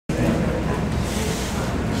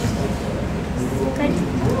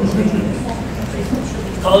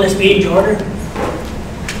Call this meeting to order.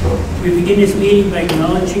 We begin this meeting by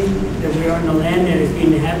acknowledging that we are on the land that is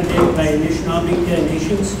being inhabited by Anishinaabe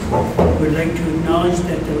nations. We would like to acknowledge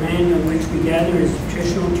that the land on which we gather is the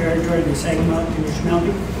traditional territory of the Sagamore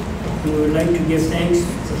Anishinaabe, and we would like to give thanks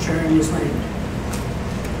for sharing this land.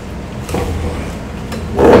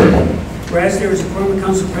 Whereas there is a quorum of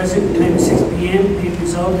council present at 9:06 p.m., be it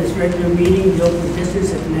resolved this regular meeting, the open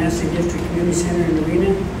business at the Massey District Community Center and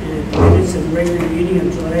Arena, and the minutes of the regular meeting of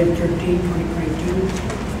July 13,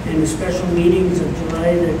 2022, and the special meetings of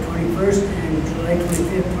July the 21st and July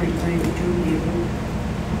 25th, 2022 be approved.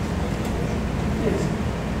 Yes.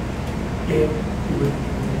 Dale?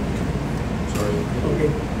 Sorry. Okay.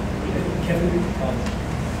 Kevin?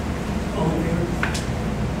 All in favor?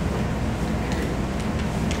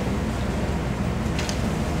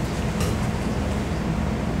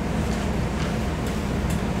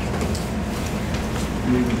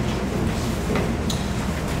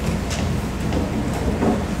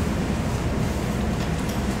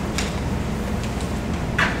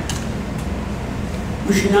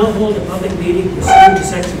 We should now hold a public meeting pursuant to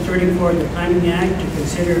Section 34 of the Planning Act to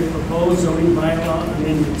consider proposed zoning bylaw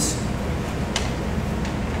amendments.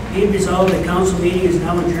 Be it resolved, the council meeting is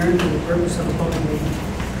now adjourned for the purpose of a public meeting.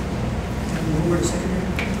 Mover and seconder.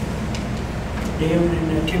 Dale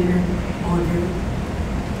and Tim here. All in favor?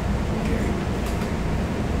 Carried.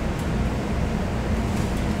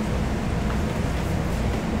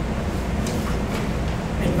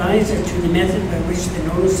 Advise as to the method by which the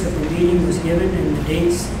notice of the meeting was given and the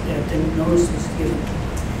dates that the notice was given.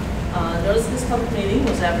 Notice of this public meeting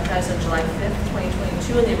was advertised on July 5th,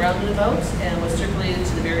 2022 in the roundabout and was circulated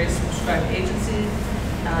to the various subscribed agencies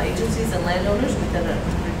and landowners within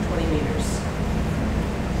 120 meters.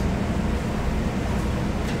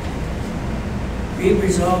 Be it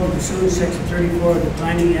resolved that pursuant to Section 34 of the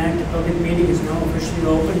Planning Act, the public meeting is now officially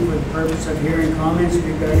open for the purpose of hearing comments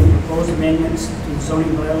regarding proposed amendments to the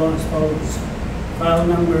zoning bylaw as follows. File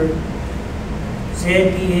number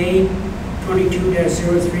ZBA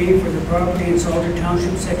 22-03 for the property in Salter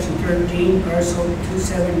Township, Section 13, parcel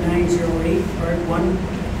 27908, Part 1,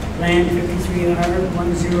 Land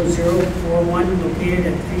 53R10041, located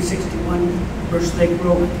at 361 Birch Lake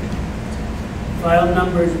Road. File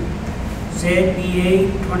number ZBA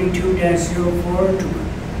 22-04 to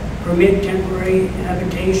permit temporary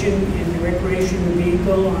habitation and recreational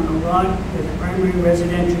vehicle on a lot with a primary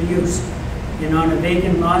residential use and on a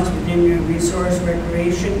vacant lots within the resource,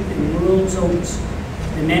 recreation, and rural zones.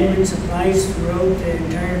 The amendments applies throughout the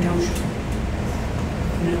entire township.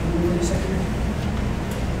 Can I have a move in a second?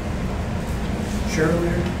 Cheryl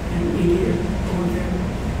there and Edie are going there.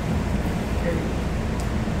 Carried.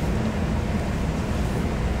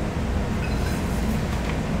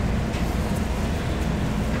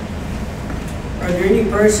 Are there any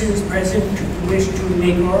persons present who wish to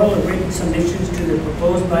make oral or written submissions to the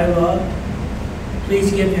proposed bylaw?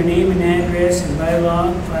 Please give your name and address and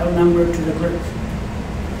bylaw file number to the clerk.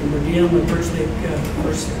 And we're dealing with Birch Lake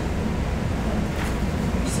first.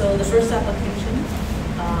 So the first application,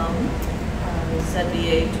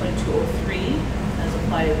 ZBA 2203, as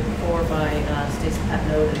applied for by Stacey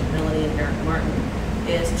Patnode and Melanie and Eric Martin,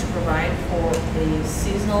 is to provide for a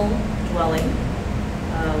seasonal dwelling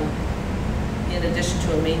in addition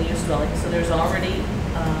to a main use dwelling. So there's already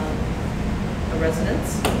a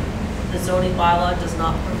residence. The zoning bylaw does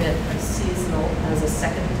not permit a seasonal as a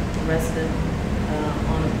second residence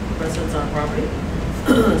on a property.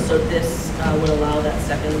 So this would allow that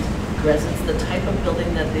second residence. The type of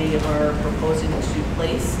building that they are proposing to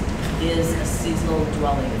place is a seasonal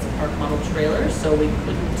dwelling. It's a park model trailer, so they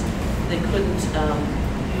couldn't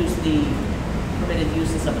use the permitted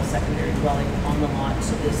uses of a secondary dwelling on the lot.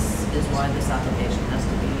 So this is why this application has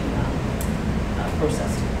to be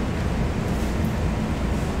processed.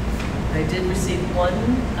 I did receive one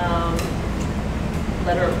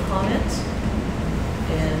letter of comment,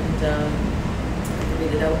 and I can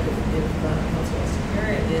read it out if council wants to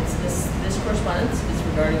hear it. It's this correspondence is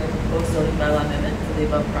regarding the proposed zoning bylaw amendment for the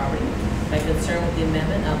above property. My concern with the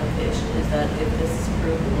amendment application is that if this is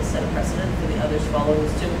approved, it will set a precedent for the others following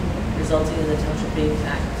suit, resulting in the township being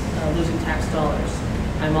losing tax dollars.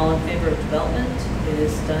 I'm all in favor of development. If it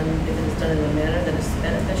is done in a manner that is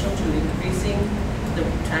beneficial to increasing the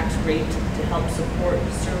tax rate to help support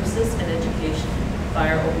services and education,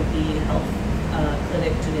 fire, OPP, health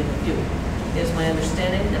clinic, to name a few. It is my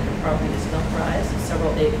understanding that the property is comprised of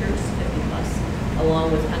several acres, 50 plus,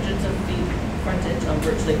 along with hundreds of feet frontage on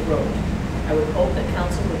Birch Lake Road. I would hope that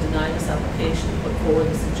council would deny this application, put forward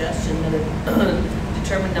the suggestion that a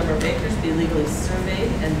determined number of acres be legally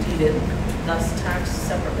surveyed and deeded, thus taxed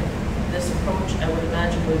separately. This approach, I would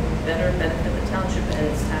imagine, would better benefit the township and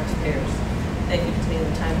its taxpayers. Thank you for taking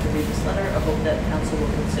the time to read this letter. I hope that council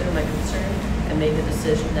will consider my concern and make a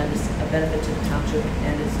decision that is a benefit to the township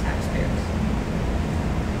and its taxpayers.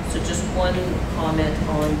 So just one comment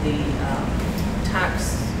on the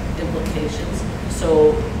tax implications.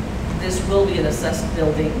 So this will be an assessed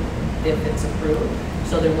building if it's approved.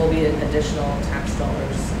 So there will be an additional tax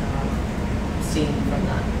dollars seen from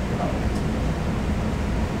that development.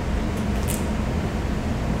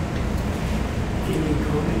 Any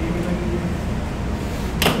comment, anybody?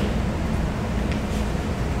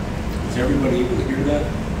 Is everybody able to hear that?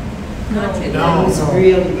 No, it's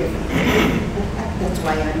really different. That's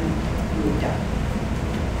why I moved up.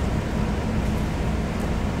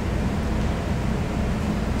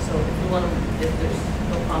 So if we want to, if there's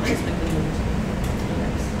no comments, we can move to the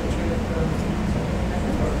next.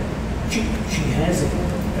 She has a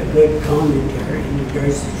good comment there in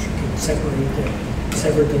regards that she can sever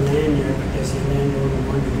the land there, but does the landowner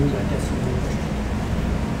want to do that? That's another question.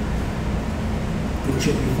 And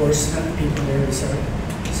should we force people there to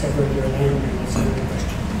sever their land? That's another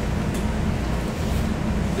question.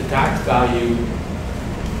 The tax value,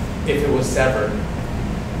 if it was severed,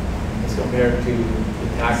 as compared to the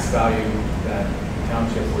tax value that the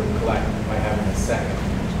township would collect by having a second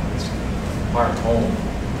park home,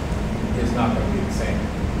 is not going to be the same.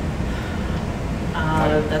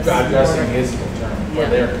 That's addressing more- his concern, Yeah. or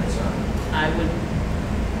their concern. I would,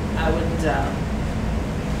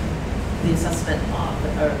 the assessment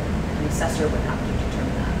or an assessor would have to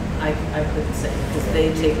determine that. I couldn't say, because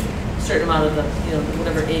they take a certain amount of the,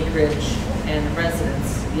 whatever acreage and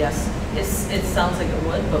residence. Yes, it sounds like it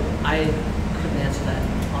would, but I couldn't answer that,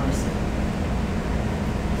 honestly.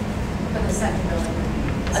 But the second building would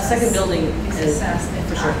be A assessed. second building It's is, assessed and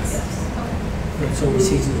for sure, taxed. yes. Okay, But it's only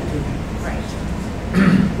seasonal too. right.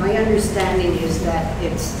 My understanding is that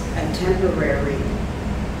it's a temporary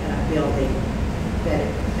building, that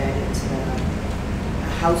it's a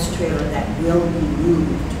house trailer that will be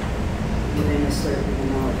moved within a certain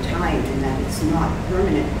amount of time, and that it's not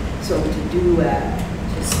permanent. So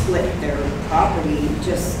to split their property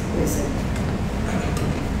just isn't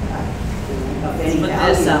of any But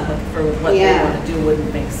value. this up for what they Yeah. want to do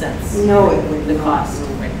wouldn't make sense. No, it would The not. cost,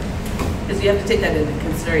 right? Because you have to take that into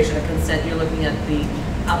consideration. A consent, you're looking at the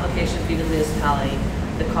application fee to the municipality,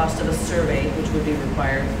 the cost of a survey, which would be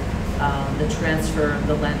required, the transfer,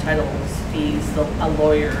 the land titles fees, a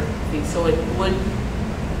lawyer fee. So it would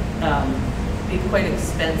be quite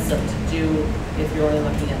expensive to do if you're only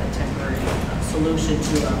looking at a temporary solution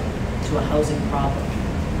to a housing problem.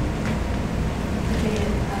 They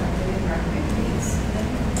didn't recommend fees.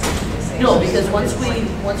 No, because once we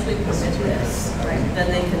permit this, Right. then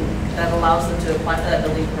that allows them to apply for that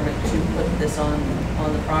building permit to put this on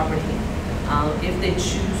the property. If they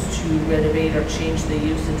choose to renovate or change the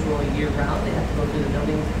use into a year-round, they have to go through the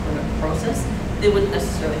building permit process. They wouldn't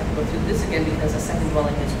necessarily have to go through this again because a second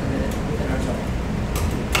dwelling is permitted within our zone.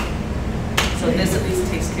 So this at least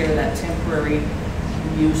takes care of that temporary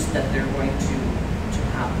use that they're going to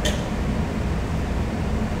have there.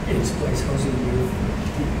 It's place housing youth.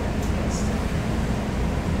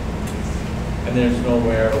 And there's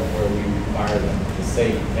nowhere where we require them to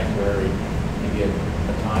say temporary, maybe a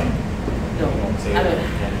time. No, We don't say I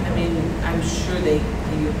that. mean, I'm sure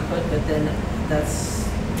you could, but then that's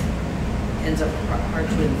ends up hard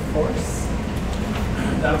to enforce.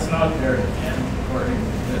 That's not their intent according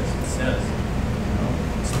to this. It says,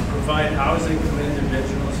 it's to provide housing to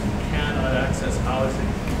individuals who cannot access housing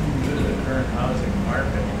due to the current housing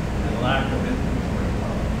market and lack of inventory.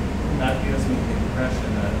 That gives me the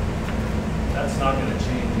impression that that's not going to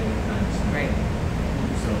change anytime soon. Right.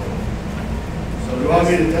 So You want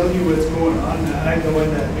me to tell you what's going on? I'm the one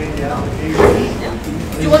that made the application. Yeah.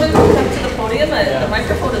 Do you want to come to the podium? The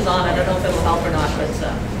microphone is on. I don't know if it will help or not,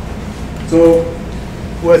 but So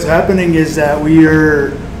what's happening is that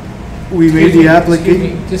we made the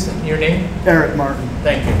application. Just your name? Eric Martin.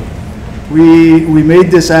 Thank you. We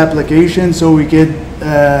made this application so we could,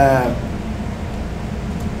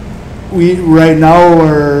 we right now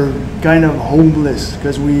are kind of homeless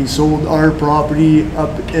because we sold our property up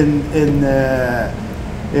in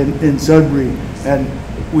Sudbury, and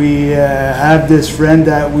we have this friend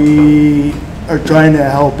that we are trying to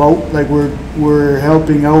help out, like we're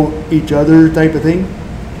helping out each other type of thing.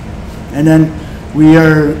 And then we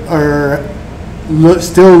are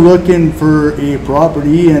still looking for a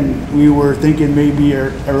property, and we were thinking maybe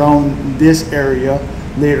around this area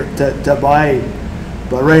later to buy.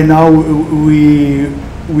 But right now we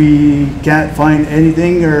can't find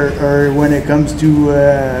anything, or when it comes to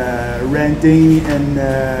renting and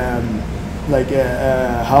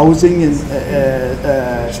housing and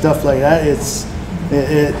stuff like that. It's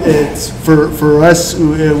for us,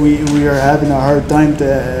 we are having a hard time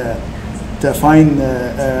to find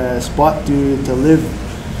a spot to live.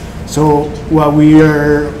 So what we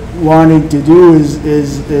are wanting to do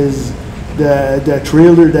is the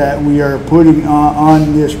trailer that we are putting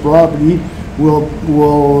on this property will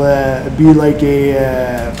be like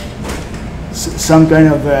some kind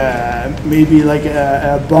of maybe like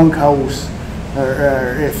a bunkhouse,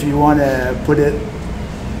 or if you want to put it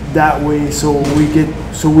that way, so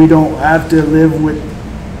we don't have to live with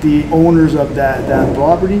the owners of that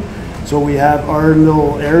property. So we have our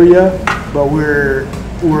little area, but we're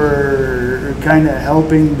kind of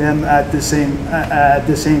helping them at the same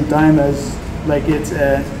time as like it's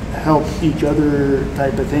a help each other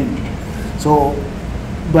type of thing. So,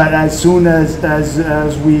 but as soon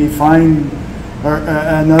as we find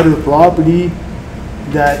another property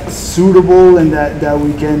that's suitable and that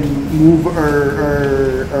we can move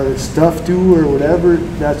our stuff to or whatever,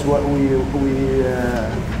 that's what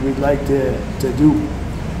we'd like to do.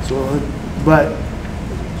 So, but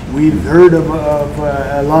we've heard of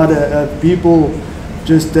a lot of people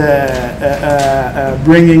just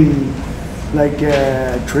bringing like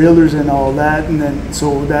trailers and all that, and then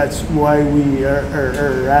so that's why we are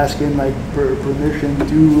asking like permission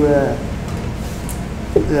to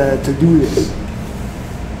do this.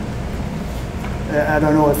 I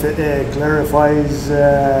don't know if it clarifies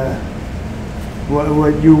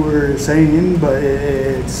what you were saying, but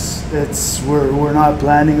we're not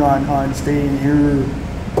planning on staying here.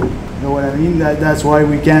 You know what I mean? That's why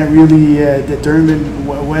we can't really determine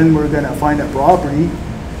when we're gonna find a property,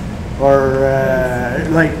 or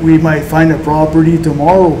like we might find a property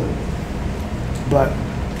tomorrow, but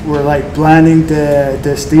we're like planning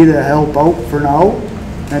to stay to help out for now,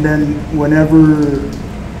 and then whenever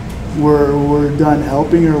we're done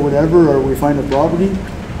helping or whatever, or we find a property,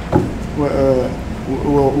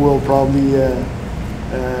 we'll probably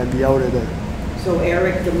be out of there. So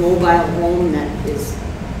Eric, the mobile home that is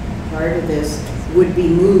part of this would be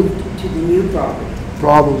moved to the new property?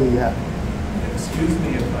 Probably, yeah. Excuse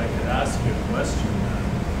me if I could ask you a question.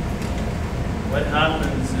 What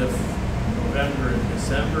happens if November and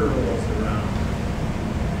December rolls around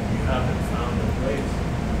and you haven't found a place?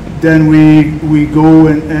 Then we go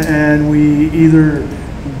and we either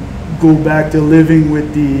go back to living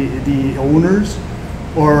with the owners,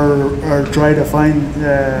 or try to find We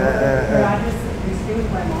stay with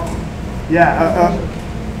my mom. yeah.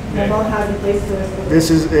 My mom has a place to us. This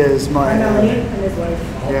is my Melanie and his wife.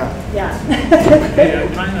 yeah. Yeah. Okay, I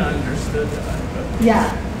kind of understood that, but Yeah.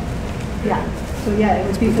 Yeah. So yeah, it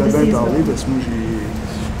would be for the seasonal.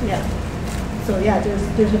 Yeah. So yeah,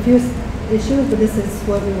 there's a few issues, but this is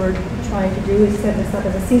what we were trying to do, is set this up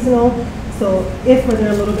as a seasonal. So if we're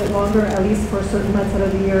there a little bit longer, at least for certain months out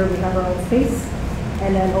of the year, we have our own space.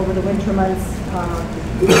 And then over the winter months,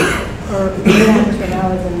 or the average right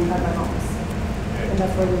now is in at my mom's. And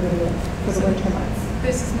that's where we're going to live for the winter months.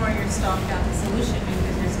 This is more your stopgap solution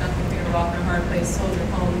because there's nothing for your rock and hard place, soldier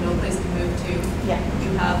home, no place to move to. Yeah. You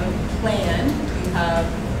have a plan, you have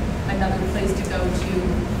another place to go to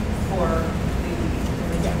for the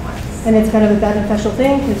winter months. And it's kind of a beneficial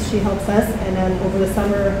thing because she helps us, and then over the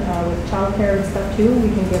summer with childcare and stuff too, we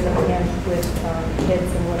can give them a hand with kids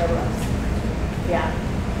and whatever else. Yeah.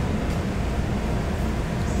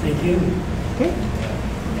 Thank you. Okay.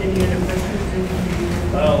 Any other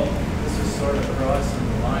questions? well, this is sort of crossing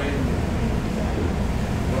the line between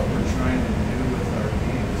what we're trying to do with our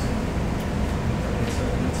needs.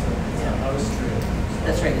 It's a house trailer.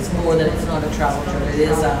 That's right, it's more than, it's not a travel trailer, it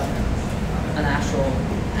is an actual,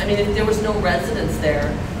 I mean, if there was no residents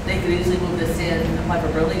there, they could easily move this in and apply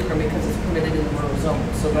for building permit because it's permitted in the rural zone,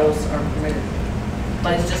 so those are permitted.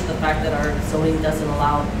 But it's just the fact that our zoning doesn't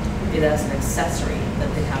allow it as an accessory that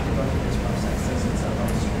they have to go through this process. Says it's a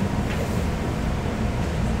house trailer.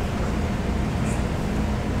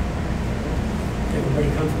 Everybody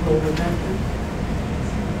comfortable with that?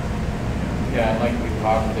 Yeah, like we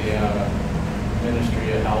talked to the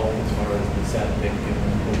Ministry of Health as far as the septic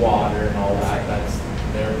and the water and all that, that's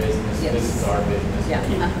their business, Yes. this is our business. Yeah,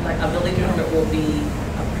 like a building permit will be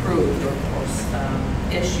approved or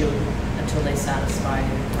issued until they satisfy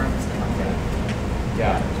the requirements they have.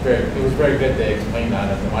 Yeah, it was very good to explain that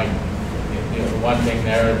at the mic. You know, the one thing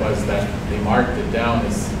there was that they marked it down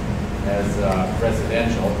as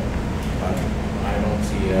residential, but I don't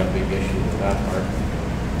see a big issue with that part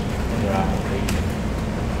in their application.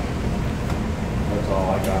 That's all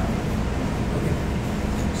I got.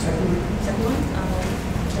 Second one, I'm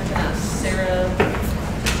gonna ask Sarah to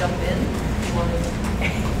jump in. You want to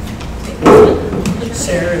take this one?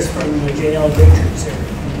 Sarah's from the JL Richards there.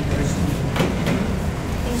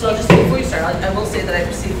 So just before you start, I will say that I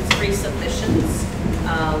received 3 submissions.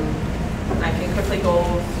 I can quickly go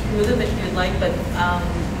through them if you'd like, but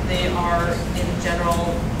they are, in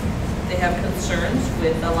general, they have concerns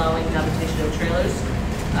with allowing habitation of trailers.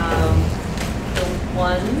 The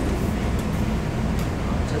one,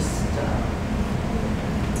 I'll just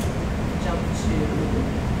jump to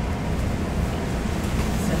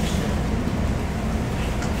section.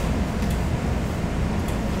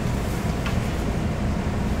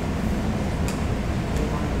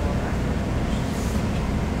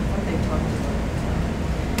 What they talked about.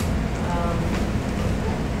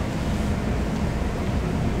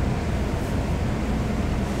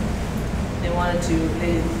 They wanted to,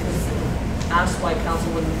 they asked why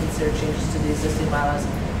council wouldn't consider changes to the existing bylaws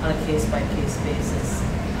on a case-by-case basis.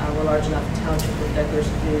 We're large enough township with diverse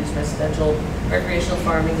communities, residential, recreational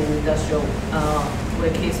farming, and industrial.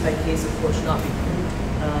 Would a case-by-case approach not be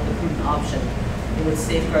the prudent option? It would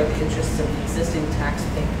safeguard the interests of the existing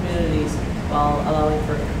tax-paying communities while allowing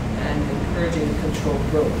for and encouraging controlled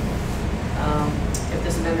growth. If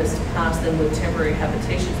this amendment is to pass, then would temporary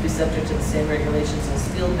habitations be subject to the same regulations as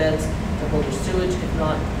field beds to hold their sewage? If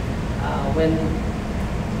not,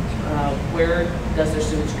 where does their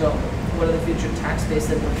sewage go? What are the future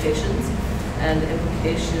tax-based implications? And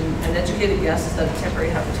an educated guess is that a temporary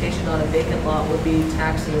habitation on a vacant lot would be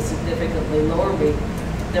taxed at a significantly lower rate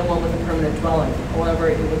than one with a permanent dwelling. However,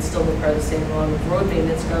 it would still require the same amount of road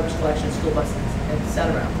maintenance, garbage collection, school buses,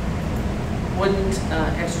 etc. Wouldn't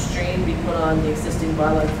extra strain be put on the existing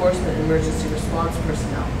bylaw enforcement and emergency response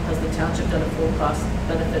personnel? Has the township done a full cost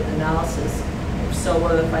benefit analysis? If so,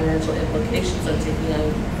 what are the financial implications of taking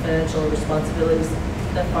on financial responsibilities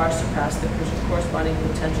that far surpass the corresponding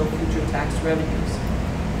potential future tax revenues?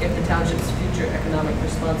 If the township's future economic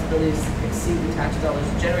responsibilities exceed the tax dollars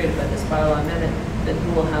generated by this bylaw amendment, then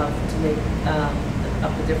who will have to make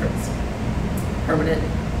up the difference? Permanent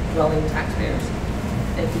dwelling taxpayers.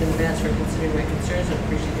 Thank you in advance for considering my concerns and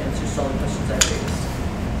appreciate the answers to all the questions I raised.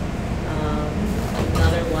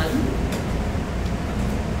 Another one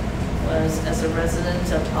was, as a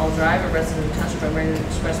resident of Hall Drive, a resident of the township, I'm ready to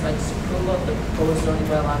express my disapproval of the proposed zoning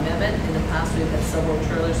bylaw amendment. In the past, we've had several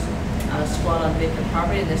trailers squat on vacant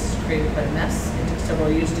property, and this has created quite a mess. It took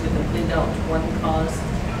several years to get them cleaned out. One caused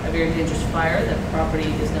a very dangerous fire. That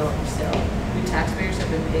property is now up for sale. We taxpayers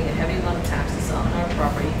have been paying a heavy amount of taxes on our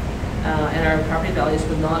property, and our property values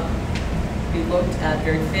would not be looked at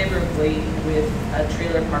very favorably with a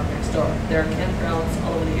trailer park next door. There are campgrounds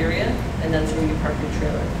all over the area, and that's where you park your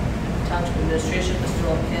trailer. Township administration must do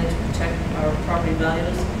all it can to protect our property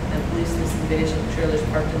values and police this invasion of trailers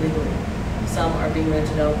parked illegally. Some are being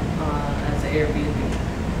rented out as Airbnb.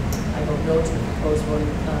 I vote no to the proposed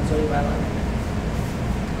zoning bylaw amendment.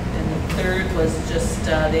 And the third was just,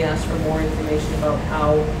 they asked for more information about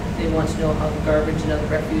how they want to know how the garbage and other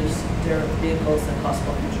refuse vehicles and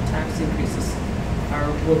possible future tax increases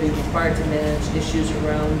will be required to manage issues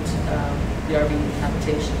around the RV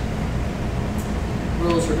habitation.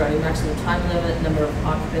 Rules regarding maximum time limit, number of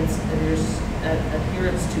occupants,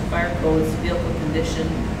 adherence to fire codes, vehicle condition,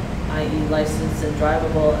 i.e. licensed and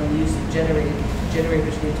drivable, and the use of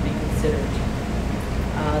generators need to be considered.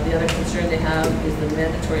 The other concern they have is the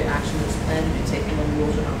mandatory action that's planned to be taken when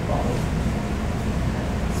rules are not followed.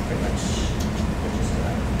 That's pretty much the gist of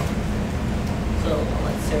that. So I'll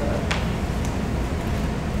let Sarah.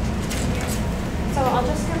 So I'll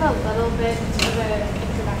just give a little bit of an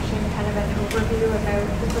introduction, kind of an overview about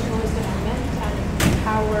the proposed amendment and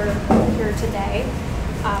how we're here today.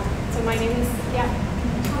 So my name is, yeah.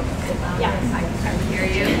 I hear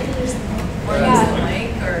you. Or Yeah. use the mic,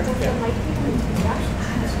 or Does the mic even do that?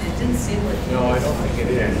 It didn't seem like. No, I don't think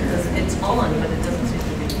it is. It's on, but it doesn't seem to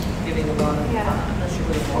be giving a lot of, Yeah. I'm not sure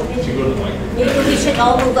what it's called. Should go to the microphone. Maybe we should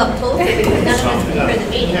all move up closer because none of us can hear the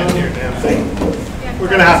meeting. We're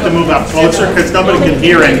gonna have to move up closer because nobody can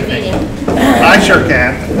hear anything. I sure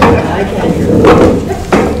can. I can't hear. Try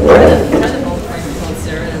to hold the microphone,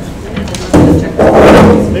 Sarah, and check.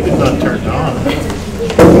 Maybe it's not turned on.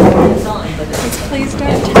 It's on, but it's. Please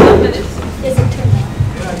don't. But it's. Is it turned on?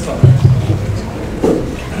 Yeah, it's on.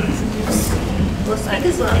 Well, speak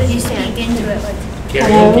as loud as you speak into it, like,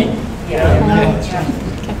 Karaoke. come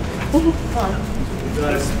on. You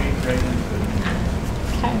gotta speak right into it.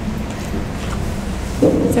 Okay.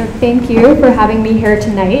 So thank you for having me here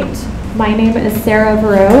tonight. My name is Sarah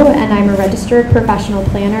Verreau, and I'm a registered professional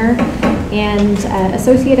planner and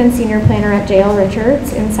associate and senior planner at JL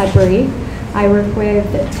Richards in Sudbury. I work with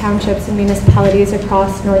townships and municipalities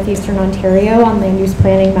across northeastern Ontario on land use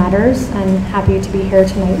planning matters. I'm happy to be here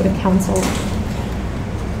tonight with council.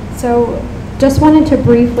 So just wanted to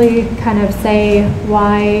briefly kind of say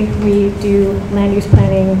why we do land use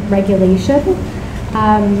planning regulation.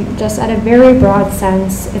 Just at a very broad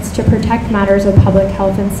sense, it's to protect matters of public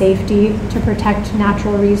health and safety, to protect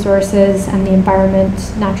natural resources and the environment,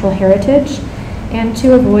 natural heritage, and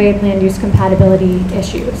to avoid land use compatibility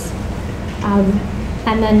issues.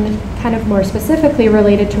 And then kind of more specifically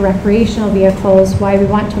related to recreational vehicles, why we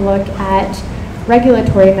want to look at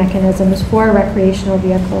regulatory mechanisms for recreational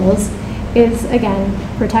vehicles is, again,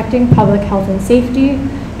 protecting public health and safety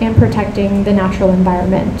and protecting the natural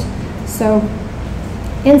environment. So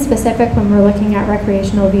in specific, when we're looking at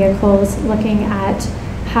recreational vehicles, looking at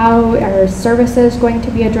how are services going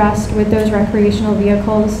to be addressed with those recreational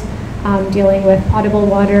vehicles, dealing with potable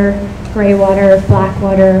water, gray water, black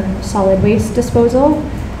water, solid waste disposal,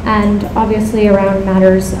 and obviously around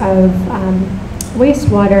matters of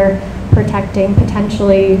wastewater, protecting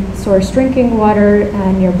potentially source drinking water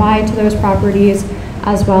nearby to those properties,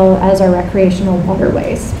 as well as our recreational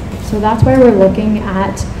waterways. So that's why we're looking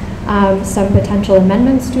at some potential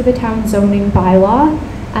amendments to the town zoning bylaw,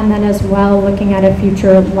 and then as well looking at a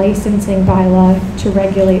future licensing bylaw to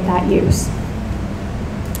regulate that use.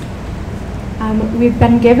 We've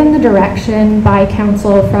been given the direction by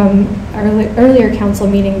council from earlier council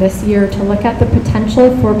meeting this year to look at the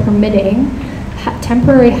potential for permitting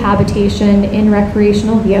temporary habitation in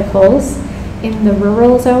recreational vehicles in the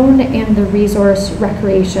rural zone and the resource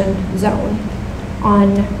recreation zone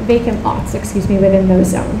on vacant lots, within those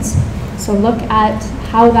zones. So look at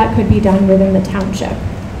how that could be done within the township.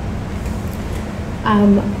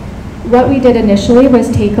 What we did initially was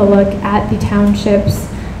take a look at the township's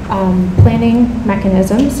planning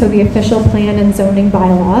mechanisms, so the official plan and zoning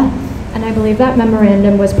bylaw, and I believe that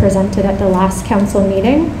memorandum was presented at the last council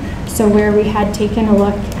meeting. So where we had taken a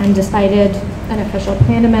look and decided an official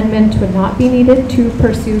plan amendment would not be needed to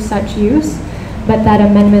pursue such use, but that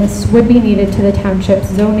amendments would be needed to the township's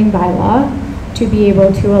zoning bylaw to be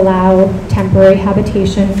able to allow temporary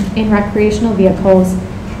habitation in recreational vehicles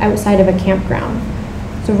outside of a campground.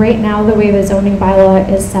 So right now, the way the zoning bylaw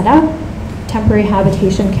is set up, temporary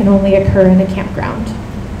habitation can only occur in a campground.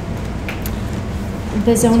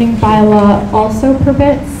 The zoning bylaw also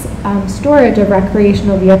permits storage of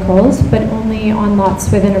recreational vehicles, but only on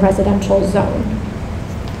lots within a residential zone.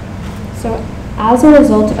 So as a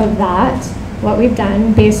result of that, what we've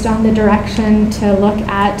done, based on the direction to look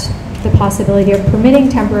at the possibility of permitting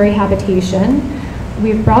temporary habitation,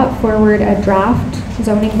 we've brought forward a draft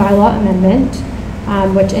zoning bylaw amendment,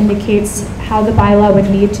 which indicates how the bylaw would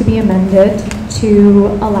need to be amended to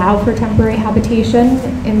allow for temporary habitation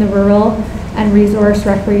in the rural and resource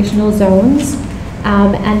recreational zones,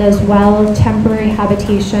 and as well temporary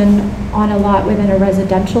habitation on a lot within a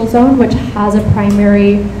residential zone which has a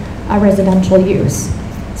primary residential use.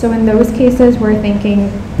 So in those cases, we're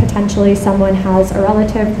thinking potentially someone has a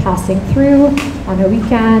relative passing through on a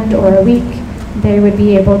weekend or a week, they would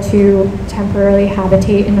be able to temporarily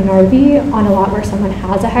habitate in an RV on a lot where someone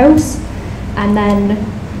has a house, and then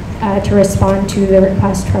to respond to the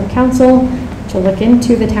request from council to look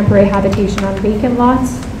into the temporary habitation on vacant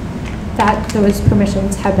lots, that those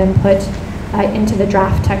permissions have been put into the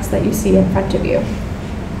draft text that you see in front of you.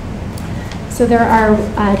 So there are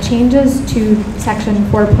changes to section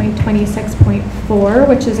 4.26.4,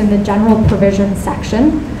 which is in the general provisions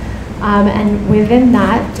section. And within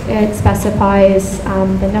that, it specifies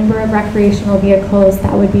the number of recreational vehicles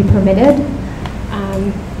that would be permitted.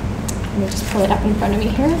 Let me just pull it up in front of me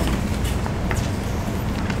here.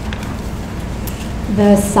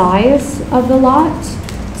 The size of the lot,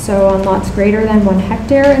 so on lots greater than 1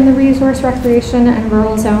 hectare in the resource recreation and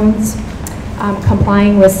rural zones,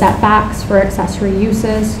 complying with setbacks for accessory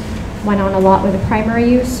uses when on a lot with a primary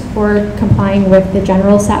use, or complying with the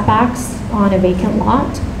general setbacks on a vacant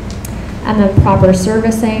lot. And then proper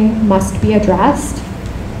servicing must be addressed.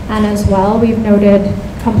 And as well, we've noted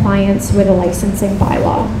compliance with a licensing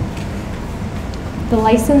bylaw. The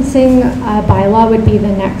licensing bylaw would be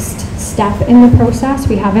the next step in the process.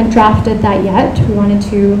 We haven't drafted that yet. We wanted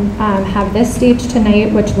to have this stage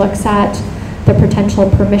tonight, which looks at the potential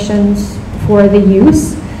permissions for the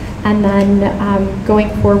use. And then going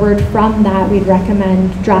forward from that, we'd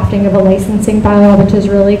recommend drafting of a licensing bylaw, which is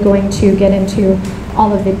really going to get into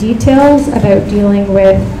all of the details about dealing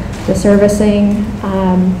with the servicing,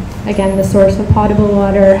 again, the source of potable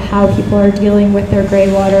water, how people are dealing with their gray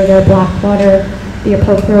water, their black water, the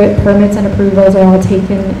appropriate permits and approvals are all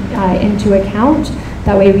taken into account.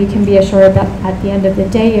 That way we can be assured that at the end of the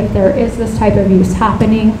day, if there is this type of use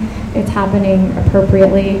happening, it's happening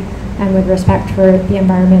appropriately and with respect for the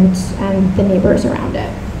environment and the neighbors around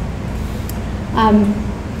it.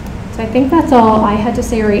 So I think that's all I had to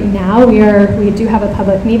say right now. We do have a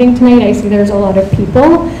public meeting tonight. I see there's a lot of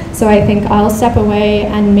people. So I think I'll step away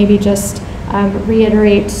and maybe just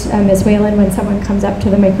reiterate, Ms. Whalen, when someone comes up to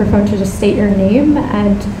the microphone, to just state your name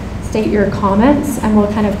and state your comments, and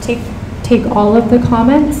we'll kind of take all of the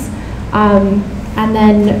comments. And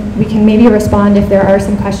then we can maybe respond if there are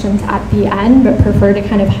some questions at the end, but prefer to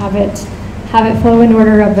kind of have it flow in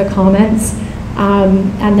order of the comments.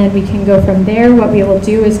 And then we can go from there. What we will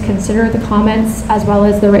do is consider the comments as well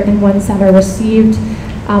as the written ones that are received.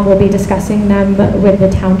 We'll be discussing them with the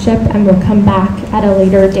township, and we'll come back at a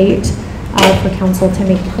later date for council to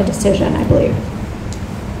make a decision, I believe.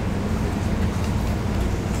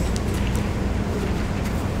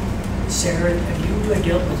 Sarah, have you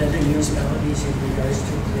dealt with other municipalities in regards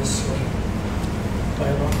to this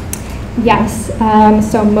bylaw? Yes,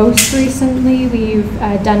 so most recently we've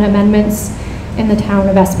done amendments in the town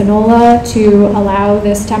of Espanola to allow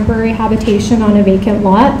this temporary habitation on a vacant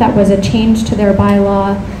lot. That was a change to their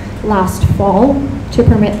bylaw last fall to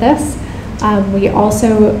permit this. We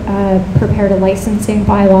also prepared a licensing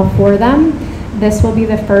bylaw for them. This will be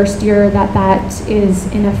the first year that that is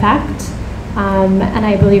in effect. And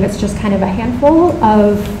I believe it's just kind of a handful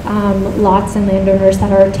of lots and landowners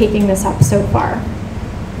that are taking this up so far.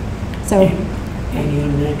 So, any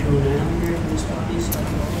on Manitoulin Island municipalities?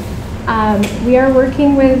 we are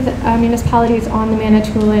working with municipalities on the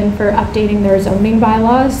Manitoulin for updating their zoning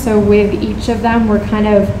bylaws. So with each of them, we're kind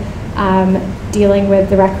of dealing with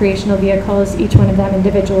the recreational vehicles, each one of them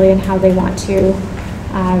individually, and how they want to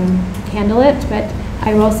handle it. But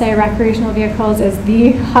I will say recreational vehicles is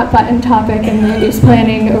the hot button topic in land use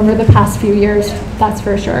planning over the past few years, that's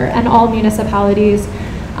for sure. And all municipalities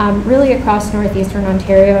really across northeastern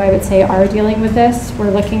Ontario, I would say, are dealing with this.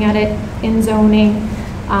 We're looking at it in zoning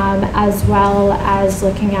as well as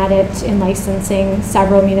looking at it in licensing.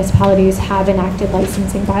 Several municipalities have enacted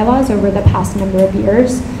licensing bylaws over the past number of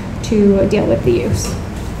years to deal with the use.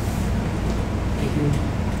 Thank you.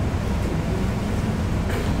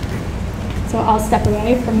 So I'll step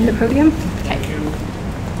away from the podium. Okay.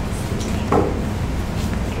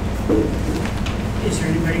 Is there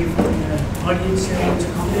anybody from the audience that wants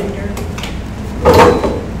to comment here?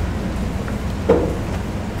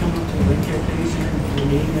 Come up to the mic here, please, and your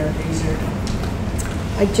name there, please, sir.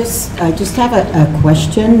 I just have a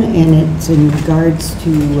question, and it's in regards to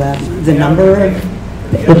the number of...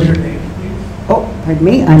 Your name, please. Oh, pardon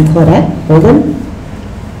me, I'm Claudette Holden.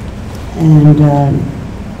 And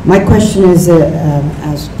my question is,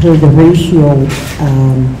 as per the ratio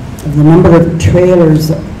of the number of trailers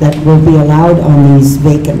that will be allowed on these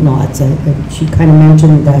vacant lots. She kind of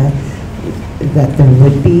mentioned that there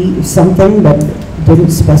would be something, but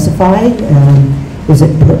didn't specify. Is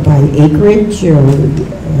it put by acreage, or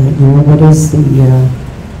what is the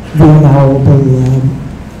allowable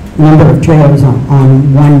number of trailers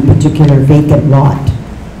on one particular vacant lot?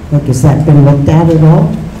 Like, has that been looked at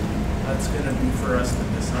all? That's going to be for us to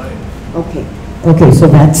decide. Okay, so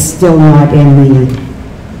that's still not in the,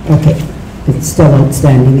 okay, it's still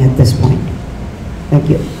outstanding at this point. Thank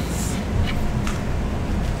you.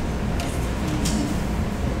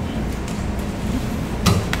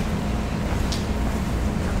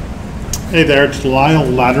 Hey there, it's Lyle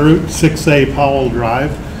Latteroot, 6A Powell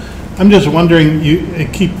Drive. I'm just wondering, you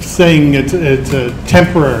keep saying it's a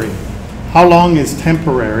temporary. How long is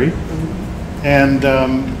temporary? And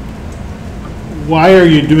why are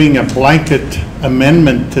you doing a blanket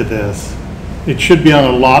amendment to this? It should be on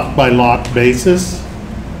a lot-by-lot basis.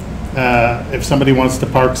 If somebody wants to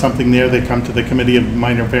park something there, they come to the Committee of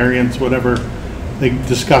Minor Variance, whatever, they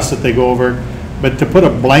discuss it, they go over it. But to put a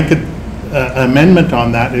blanket amendment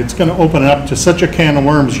on that, it's going to open it up to such a can of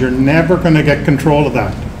worms, you're never going to get control of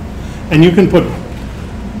that. And you can put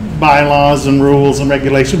bylaws and rules and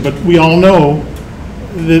regulations, but we all know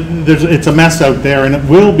that it's a mess out there, and it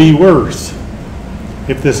will be worse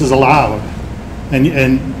if this is allowed. And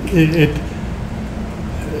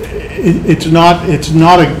it's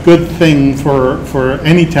not a good thing for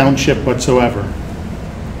any township whatsoever.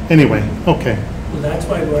 Anyway, okay. Well, that's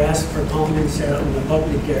why we're asking for comments out in the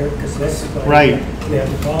public here, because this is why Right. we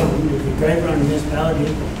have a problem. If you drive around the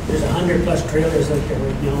municipality, there's 100+ trailers out there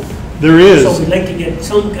right now. There is. So we'd like to get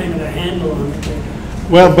some kind of a handle on it.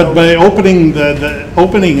 Well, but by opening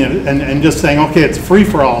opening it and just saying, okay, it's free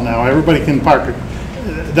for all now, everybody can park it,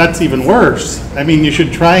 that's even worse. I mean, you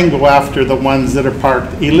should try and go after the ones that are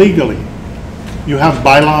parked illegally. You have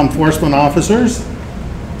bylaw enforcement officers.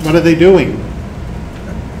 What are they doing?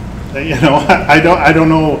 I don't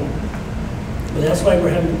know. Well, that's why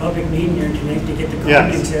we're having a public meeting here tonight, to get the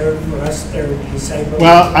Yes. comments there for us there to decide. what-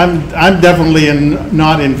 Well, I'm definitely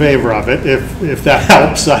not in favor of it, if that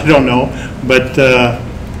helps, I don't know. But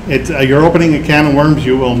you're opening a can of worms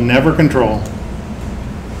you will never control.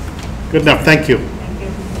 Good enough, thank you.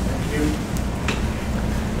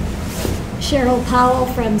 Cheryl Powell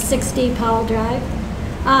from 60 Powell Drive.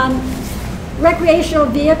 Recreational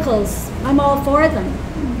vehicles, I'm all for them.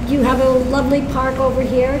 You have a lovely park over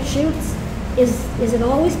here, Shoots. Is it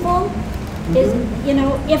always full? You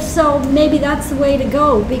know, if so, maybe that's the way to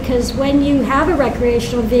go, because when you have a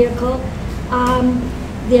recreational vehicle,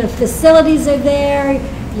 the facilities are there,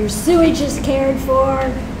 your sewage is cared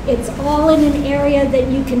for, it's all in an area that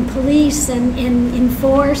you can police and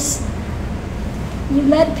enforce. You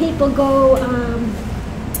let people go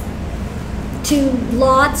to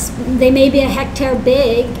lots, they may be a hectare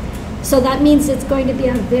big, so that means it's going to be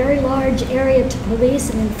a very large area to police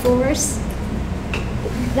and enforce.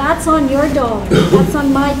 That's on your dollar, that's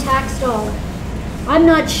on my tax dollar. I'm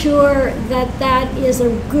not sure that that is a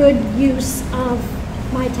good use of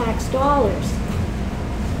my tax dollars.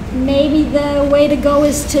 Maybe the way to go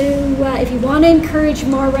is to, if you want to encourage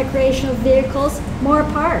more recreational vehicles, more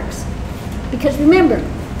parks. Because remember,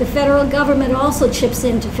 the federal government also chips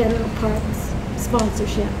into federal parks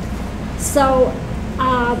sponsorship. So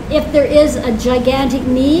if there is a gigantic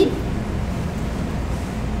need,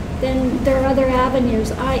 then there are other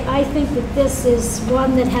avenues. I think that this is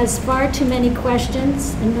one that has far too many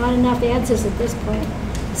questions and not enough answers at this point.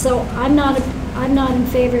 So I'm not in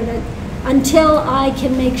favor of it until I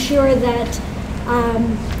can make sure that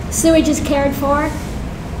sewage is cared for,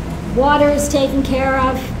 water is taken care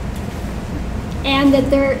of, and that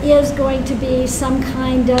there is going to be some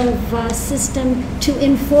kind of system to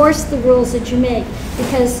enforce the rules that you make.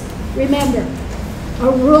 Because remember, a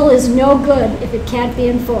rule is no good if it can't be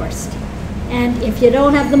enforced. And if you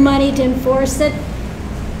don't have the money to enforce it,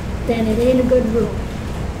 then it ain't a good rule.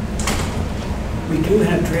 We do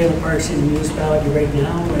have trailer parks in the municipality right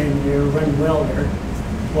now, and they're run well there.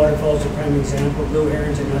 Waterfall's a prime example, Blue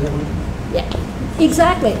Heron's another one. Yeah,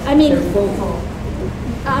 exactly. I mean,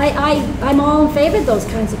 I'm all in favor of those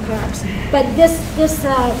kinds of parks. But this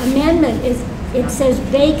amendment it says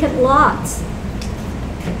vacant lots.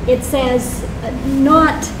 It says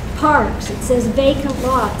not parks, it says vacant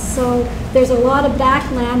lots. So there's a lot of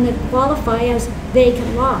backland that qualify as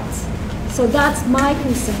vacant lots. So that's my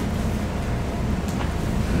concern.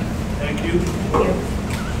 Thank you.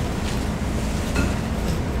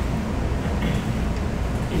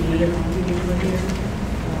 Any other comment anybody here?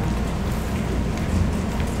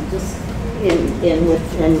 Just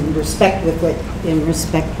in respect with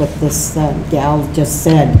what this gal just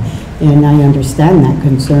said, and I understand that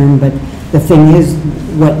concern, but the thing is,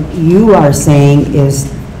 what you are saying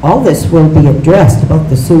is all this will be addressed about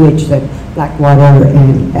the sewage, the Blackwater,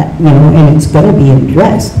 and and it's going to be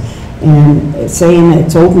addressed. And saying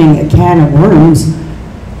it's opening a can of worms,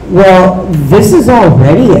 well, this is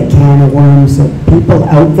already a can of worms of people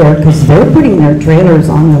out there, because they're putting their trailers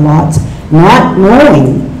on the lots, not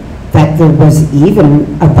knowing that there was even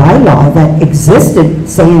a bylaw that existed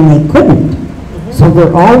saying they couldn't. So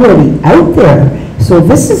they're already out there. So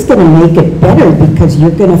this is going to make it better, because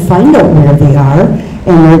you're going to find out where they are,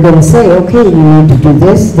 and they're going to say, okay, you need to do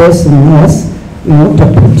this, this, and this, to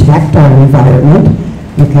protect our environment.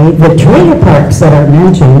 Okay, the trailer parks that are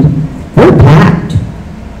mentioned, they're packed.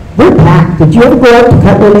 They're packed. Did you ever go out to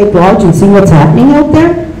Cutler Lake Lodge and see what's happening out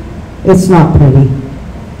there? It's not pretty.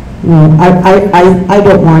 I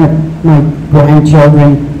don't want my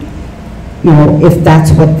grandchildren, if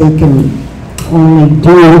that's what they can only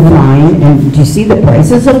do, fine. And do you see the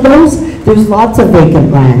prices of those? There's lots of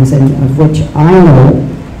vacant lands, and of which I know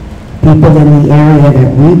people in the area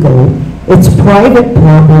that we go. It's private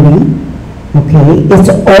property, okay? It's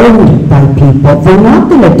owned by people. They're not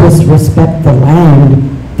going to disrespect the land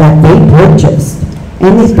that they purchased.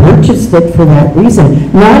 And they purchased it for that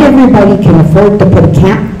reason. Not everybody can afford to put a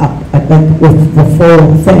camp up with the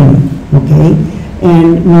full thing, okay?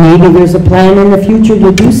 And maybe there's a plan in the future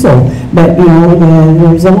to do so. But,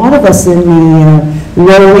 there's a lot of us in the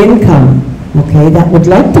low income, okay, that would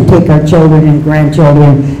like to take our children and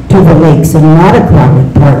grandchildren to the lakes and not a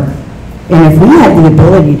crowded park. And if we had the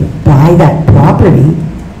ability to buy that property,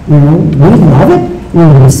 we love it, we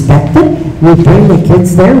respect it, we bring the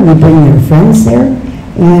kids there, we bring their friends there,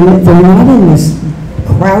 and they're not in this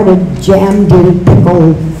crowded, jammed-in,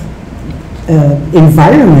 pickle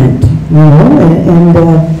environment, and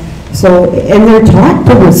they're taught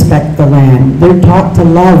to respect the land. They're taught to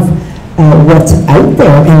love what's out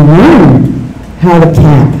there and learn how to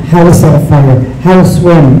camp, how to set a fire, how to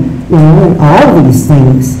swim, you know, and all these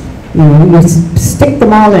things. You know, you stick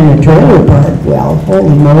them all in a trailer park, well,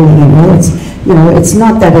 holy moly, you know, it's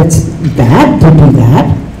not that it's bad to do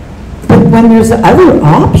that, but when there's other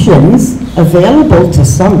options available to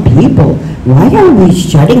some people, why are we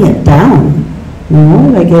shutting it down? You know,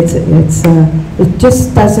 like it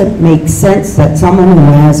just doesn't make sense that someone who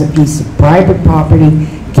has a piece of private property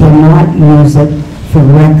cannot use it for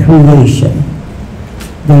recreation.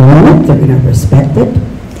 They want it, they're going to respect it,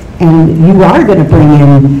 and you are going to bring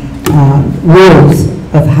in rules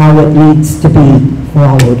of how it needs to be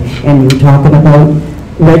followed. And you're talking about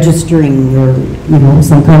registering or, you know,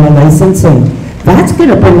 some kind of licensing. That's going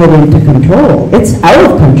to bring it into control. It's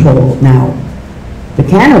out of control now. The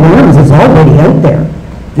can of worms is already out there.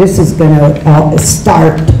 This is going to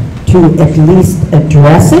start to at least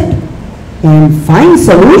address it and find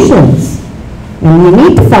solutions. And we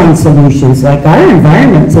need to find solutions. Like, our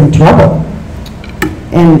environment's in trouble.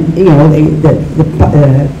 And, you know,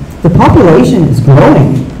 the population is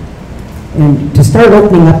growing. And to start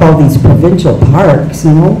opening up all these provincial parks,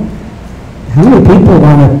 you know, how many people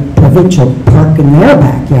want a provincial park in their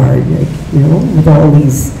backyard, like, you know, with all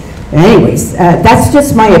these, anyways, that's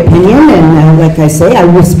just my opinion, and like I say, I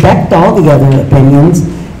respect all the other opinions.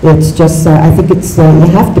 It's just, I think it's, you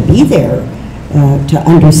have to be there to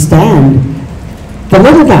understand the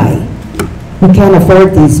little guy who can't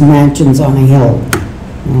afford these mansions on a hill,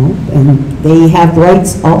 you know, and they have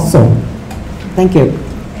rights also. Thank you.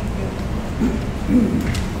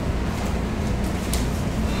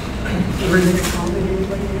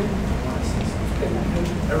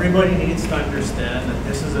 Everybody needs to understand that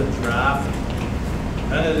this is a draft.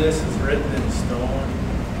 None of this is written in stone.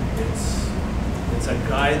 It's a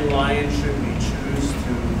guideline should we choose to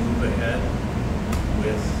move ahead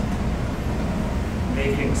with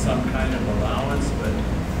making some kind of allowance, but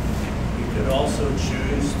we could also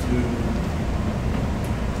choose to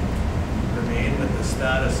remain with the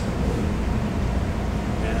status quo.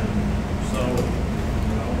 And so,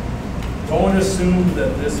 you know, don't assume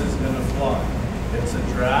that this is going to fly. It's a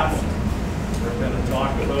draft. We're going to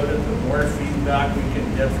talk about it. The more feedback we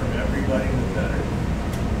can get from everybody, the better.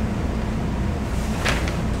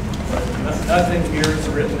 But nothing here is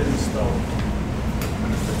written in stone.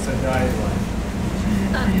 It's a guideline.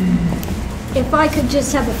 If I could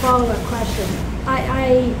just have a follow-up question.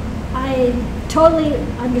 I totally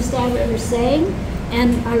understand what you're saying,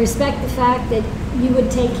 and I respect the fact that you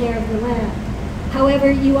would take care of the land.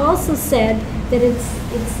 However, you also said that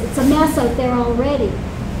it's a mess out there already.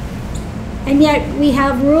 And yet we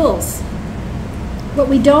have rules. What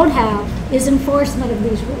we don't have is enforcement of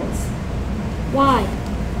these rules. Why?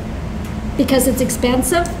 Because it's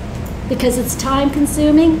expensive? Because it's time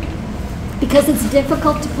consuming? Because it's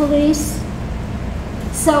difficult to police?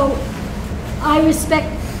 So I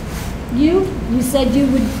respect you. You said you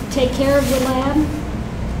would take care of the land.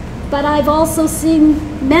 But I've also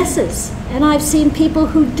seen messes, and I've seen people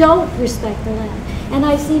who don't respect the land, and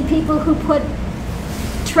I've seen people who put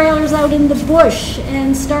trailers out in the bush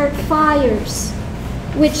and start fires,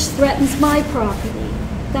 which threatens my property.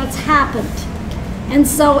 That's happened. And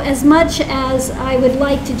so as much as I would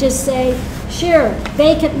like to just say, sure,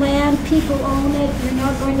 vacant land, people own it, you're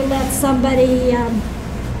not going to let somebody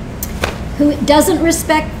who doesn't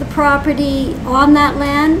respect the property on that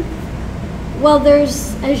land. Well,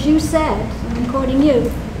 there's, as you said, I'm quoting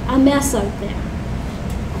you, a mess out there.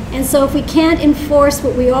 And so if we can't enforce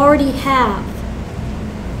what we already have,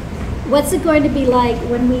 what's it going to be like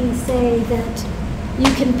when we say that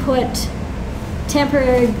you can put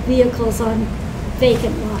temporary vehicles on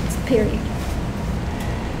vacant lots, period?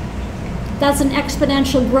 That's an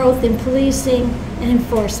exponential growth in policing and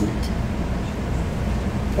enforcement.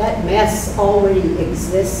 That mess already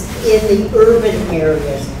exists in the urban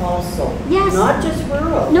areas also. Yes. Not just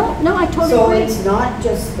rural. No, I totally so agree. So it's not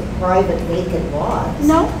just the private vacant lots.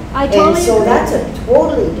 No, I totally and so agree. That's a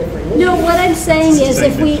totally different issue. No, what I'm saying is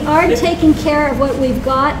if we aren't taking care of what we've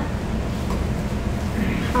got,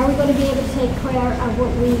 are we going to be able to take care of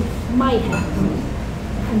what we might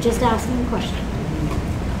have? I'm just asking a question.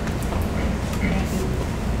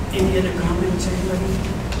 Any other comments,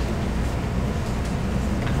 anybody?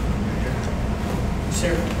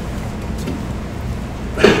 Sarah?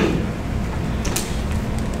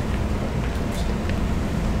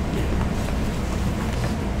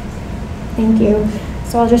 Thank you.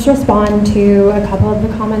 So I'll just respond to a couple of the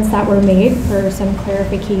comments that were made for some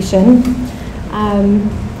clarification.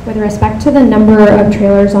 With respect to the number of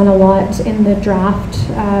trailers on a lot in the draft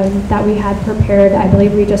that we had prepared, I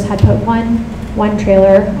believe we just had put one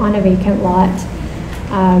trailer on a vacant lot.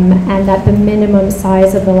 and that the minimum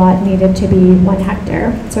size of the lot needed to be 1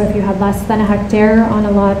 hectare. So if you had less than 1 hectare on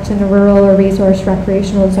a lot in a rural or resource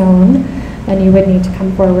recreational zone, then you would need to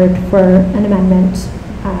come forward for an amendment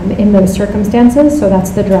in those circumstances. So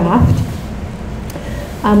that's the draft.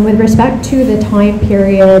 With respect to the time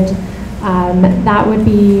period, that would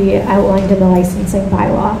be outlined in the licensing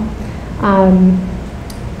bylaw.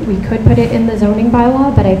 We could put it in the zoning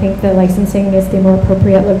bylaw, but I think the licensing is the more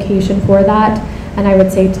appropriate location for that. And I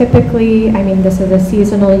would say typically, I mean, this is a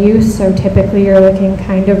seasonal use, so typically you're looking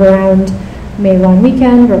kind of around May long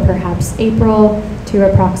weekend or perhaps April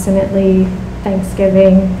to approximately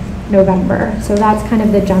Thanksgiving, November. So that's kind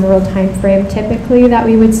of the general time frame typically that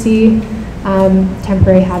we would see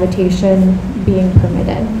temporary habitation being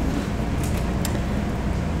permitted.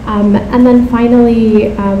 And then finally,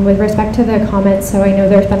 with respect to the comments, so I know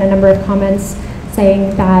there's been a number of comments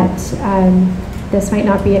saying that this might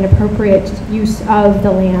not be an appropriate use of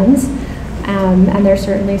the lands, and there's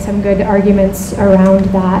certainly some good arguments around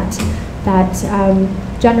that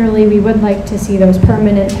generally we would like to see those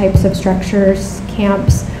permanent types of structures,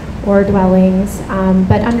 camps, or dwellings,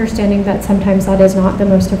 but understanding that sometimes that is not the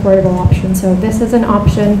most affordable option. So this is an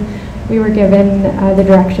option. We were given the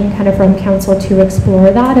direction kind of from council to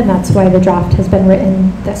explore that, and that's why the draft has been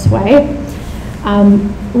written this way.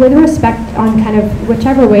 With respect on kind of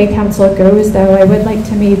whichever way council goes, though, I would like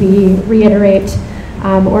to maybe reiterate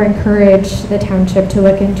or encourage the township to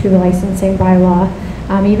look into the licensing bylaw,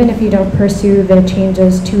 even if you don't pursue the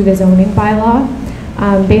changes to the zoning bylaw.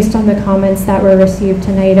 Based on the comments that were received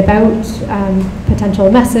tonight about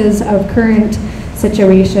potential messes of current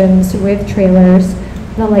situations with trailers,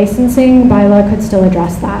 the licensing bylaw could still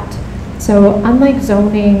address that. So unlike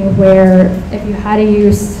zoning, where if you had a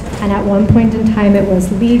use and at one point in time it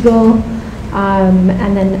was legal,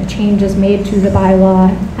 and then a change is made to the bylaw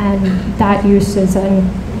and that use is then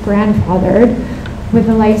grandfathered, with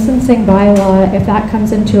the licensing bylaw, if that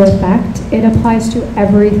comes into effect, it applies to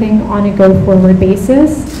everything on a go-forward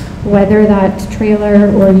basis, whether that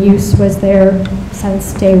trailer or use was there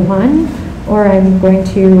since day one, or I'm going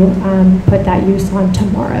to put that use on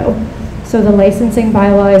tomorrow. So the licensing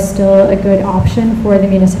bylaw is still a good option for the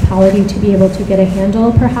municipality to be able to get a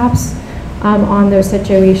handle, perhaps, on those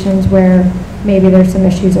situations where maybe there's some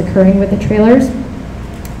issues occurring with the trailers.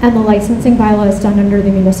 And the licensing bylaw is done under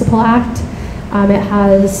the Municipal Act. It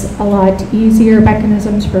has a lot easier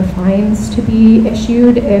mechanisms for fines to be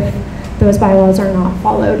issued if those bylaws are not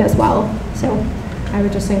followed as well. So I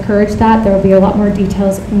would just encourage that. There will be a lot more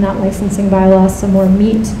details in that licensing bylaw, some more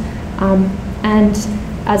meat. And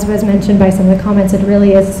as was mentioned by some of the comments, it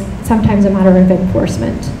really is sometimes a matter of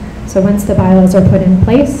enforcement. So once the bylaws are put in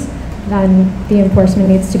place, then the enforcement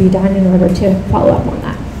needs to be done in order to follow up on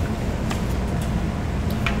that.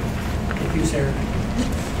 Thank you, Sarah.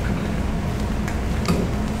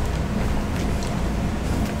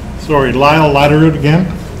 Sorry, Lyle Latterwood again.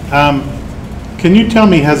 Can you tell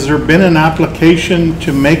me, has there been an application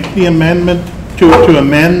to make the amendment, to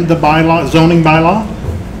amend the bylaw, zoning bylaw?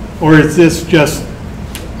 Or is this just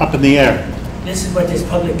up in the air? This is what this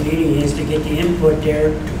public meeting is, to get the input there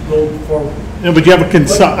to go forward. No, but you have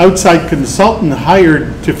a outside consultant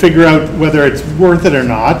hired to figure out whether it's worth it or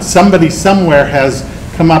not. Somebody somewhere has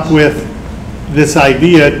come up with this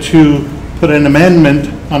idea to put an amendment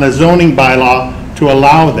on a zoning bylaw to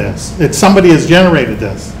allow this. Somebody has generated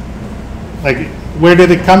this. Like, where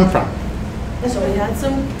did it come from? So we had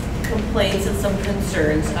some complaints and some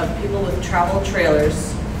concerns of people with travel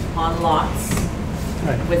trailers on lots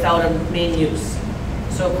without a main use.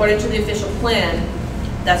 So according to the official plan,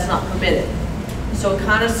 that's not permitted. So it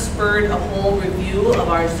kind of spurred a whole review of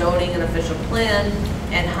our zoning and official plan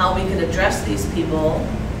and how we can address these people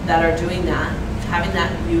that are doing that, having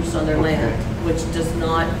that use on their land, which does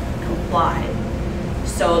not comply.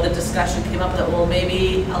 So the discussion came up that, well,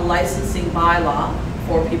 maybe a licensing bylaw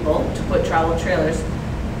for people to put travel trailers,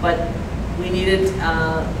 but we needed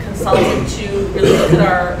a consultant to really look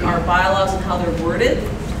at our bylaws and how they're worded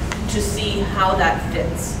to see how that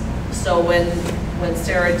fits. So when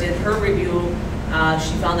Sarah did her review,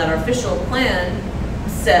 she found that our official plan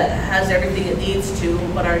has everything it needs to,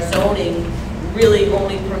 but our zoning really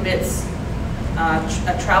only permits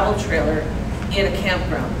a travel trailer in a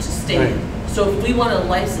campground to stay in. So if we want to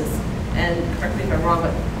license, and correct me if I'm wrong,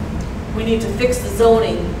 but we need to fix the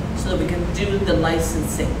zoning so that we can do the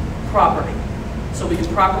licensing properly. So we can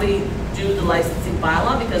properly do the licensing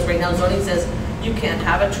bylaw, because right now zoning says you can't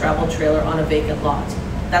have a travel trailer on a vacant lot.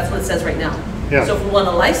 That's what it says right now. Yeah. So if we want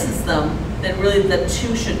to license them, then really the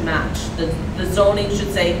two should match. The zoning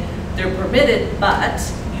should say they're permitted, but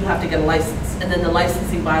you have to get a license. And then the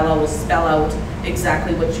licensing bylaw will spell out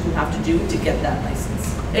exactly what you have to do to get that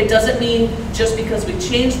license. It doesn't mean just because we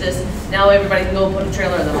change this, now everybody can go and put a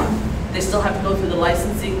trailer in the lot. They still have to go through the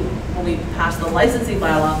licensing. When we pass the licensing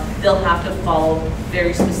bylaw, they'll have to follow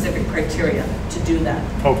very specific criteria to do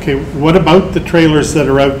that. Okay, what about the trailers that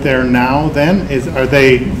are out there now then? Are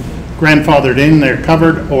they grandfathered in, they're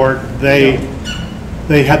covered, or they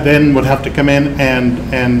then would have to come in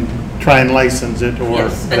and try and license it, or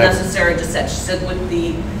yes, and that's what Sarah just said. She said with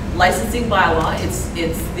the licensing bylaw, it's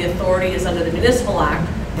the authority is under the Municipal Act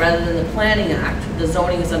rather than the Planning Act. The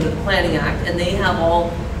zoning is under the Planning Act, and they have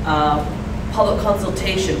all public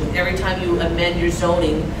consultation. Every time you amend your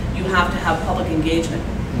zoning, you have to have public engagement.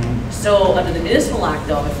 So under the Municipal Act,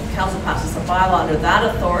 though, if council passes a bylaw under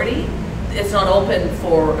that authority, it's not open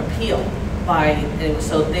for appeal by anyone.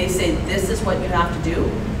 So they say this is what you have to do,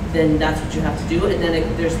 then that's what you have to do, and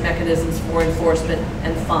then there's mechanisms for enforcement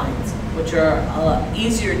and fines, which are a lot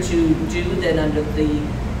easier to do than under the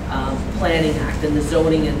Planning Act and the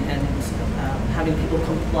zoning and having people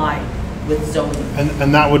comply with zoning.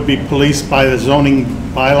 And that would be policed by the zoning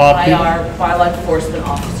bylaw By people? our bylaw enforcement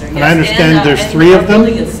officer. And yes. I understand there's and 3 of them?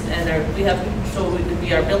 So it would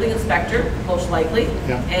be our building inspector, most likely,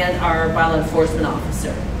 Yeah. and our bylaw enforcement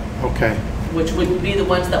officer, Okay. which would be the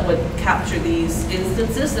ones that would capture these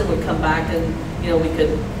instances and would come back and, we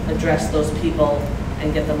could address those people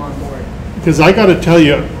and get them on board. Because I got to tell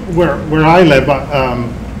you, where I live,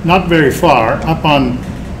 not very far, up on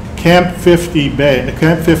Camp 50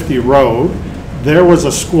 Road, there was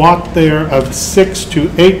a squat there of 6 to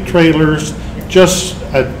 8 trailers, just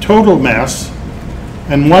a total mess,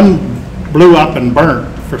 and one blew up and burnt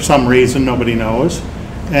for some reason, nobody knows.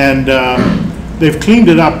 And they've cleaned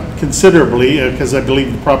it up considerably because I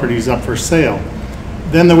believe the property is up for sale.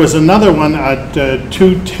 Then there was another one at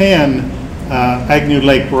 210 Agnew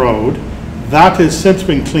Lake Road. That has since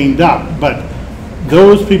been cleaned up, but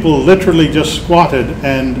those people literally just squatted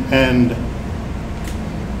and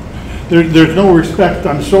there's no respect,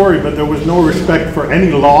 I'm sorry, but there was no respect for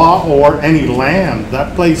any law or any land.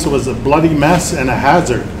 That place was a bloody mess and a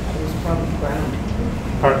hazard. It was probably ground.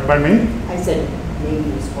 Pardon me? I said maybe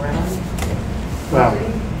it was ground. Well,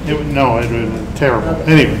 it was terrible.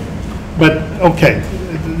 Anyway, but okay.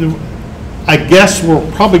 I guess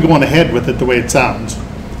we're probably going ahead with it the way it sounds.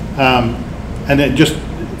 And it just,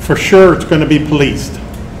 for sure, it's going to be policed.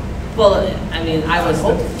 Well, I mean, I was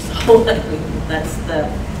hoping so.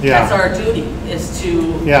 That's our duty, is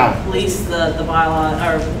to police the bylaw,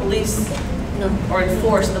 or police or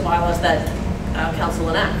enforce the bylaws that council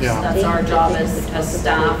enacts. Yeah. That's our job as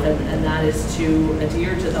staff, and that is to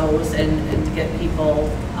adhere to those and to get people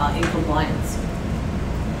in compliance.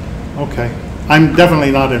 Okay. I'm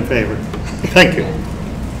definitely not in favor. Thank you.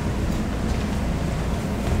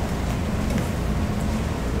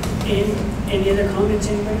 Any other comments,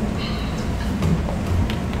 anybody?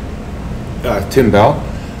 Tim Bell.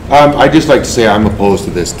 I'd just like to say I'm opposed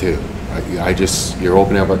to this too. You're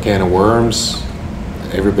opening up a can of worms.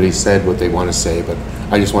 Everybody said what they want to say, but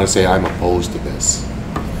I just want to say I'm opposed to this.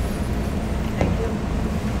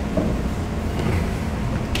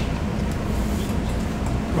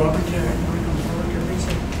 Robert, you want to come forward here,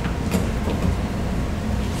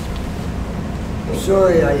 please?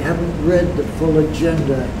 Sorry, I haven't read the full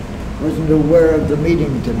agenda. Wasn't aware of the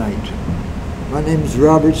meeting tonight. My name's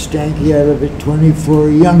Robert Stanky. I live at 24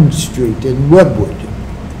 Young Street in Webwood.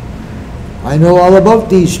 I know all about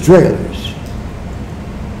these trailers.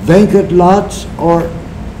 Vacant lots or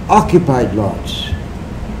occupied lots.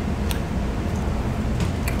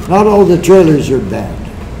 Not all the trailers are bad.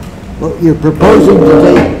 What you're proposing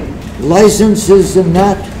today, licenses and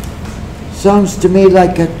that, sounds to me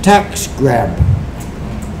like a tax grab.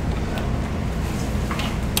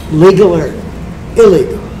 Legal or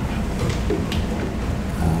illegal.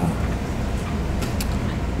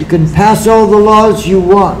 You can pass all the laws you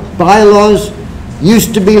want. Bylaws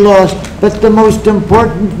used to be laws, but the most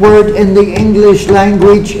important word in the English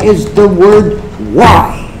language is the word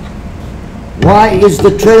why. Why is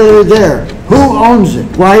the trailer there? Who owns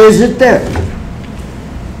it? Why is it there?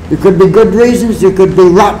 There could be good reasons, there could be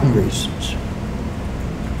rotten reasons.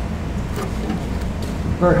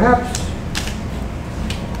 Perhaps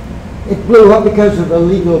it blew up because of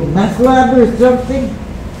illegal meth lab or something?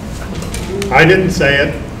 I didn't say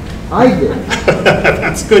it. I did.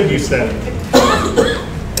 That's good you said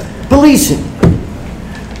it. Policing.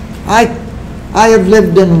 I have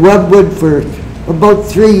lived in Webwood for about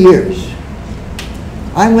 3 years.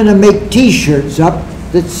 I'm going to make T-shirts up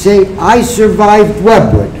that say, I survived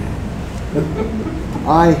Webwood.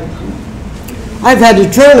 I've had a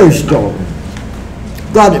trailer stolen.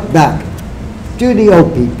 got it back to the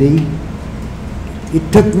OPP.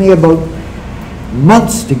 It took me about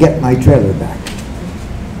months to get my trailer back.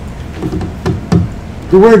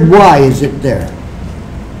 The word why isn't there.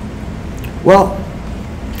 Well,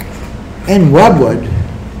 in Webwood,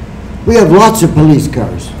 we have lots of police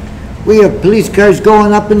cars. We have police cars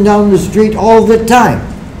going up and down the street all the time.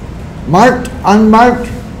 Marked, unmarked,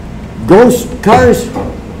 ghost cars.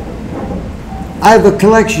 I have a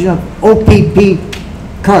collection of OPP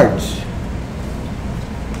cards.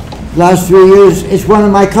 Last 3 years, it's one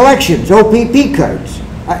of my collections, OPP cards.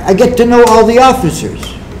 I get to know all the officers.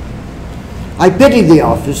 I pity the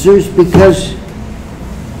officers because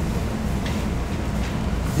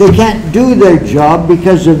they can't do their job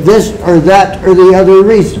because of this or that or the other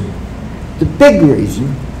reason. The big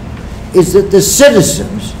reason is that the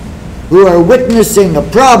citizens who are witnessing a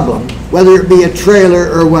problem, whether it be a trailer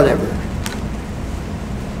or whatever,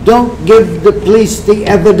 don't give the police the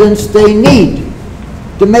evidence they need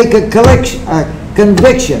to make a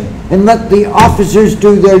conviction and let the officers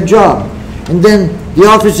do their job. And then the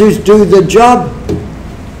officers do the job,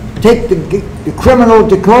 take the criminal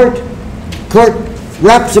to court, court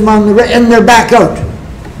wraps them on the and they're back out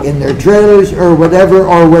in their trailers or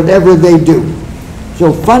whatever they do.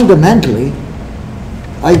 So fundamentally,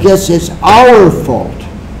 I guess it's our fault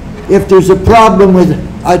if there's a problem with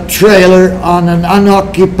a trailer on an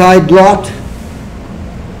unoccupied lot.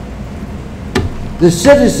 The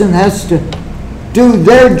citizen has to do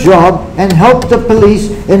their job and help the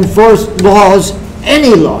police enforce laws,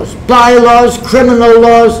 any laws, bylaws, criminal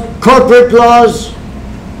laws, corporate laws.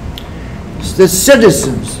 It's the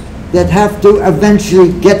citizens that have to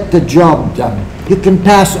eventually get the job done. You can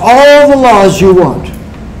pass all the laws you want.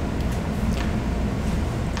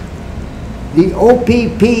 The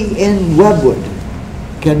OPP in Webwood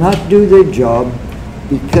cannot do their job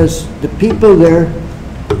because the people there,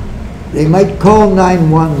 they might call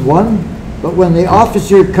 911, but when the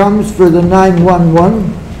officer comes for the 911,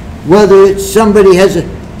 whether it's somebody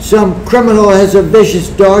some criminal has a vicious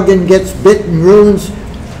dog and gets bit and ruins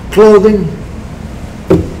clothing,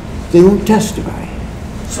 they won't testify.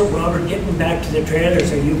 So Robert, getting back to the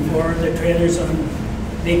trailers, are you for the trailers on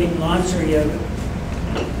vacant lots or you?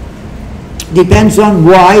 Depends on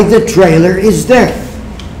why the trailer is there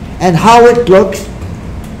and how it looks.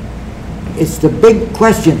 It's the big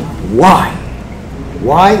question, why?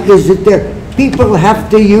 Why is it there? People have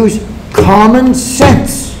to use common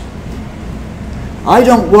sense. I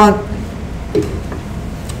don't want,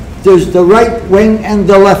 there's the right wing and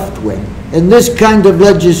the left wing. And this kind of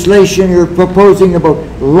legislation you're proposing about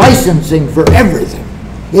licensing for everything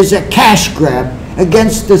is a cash grab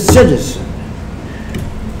against the citizen.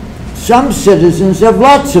 Some citizens have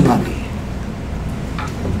lots of money.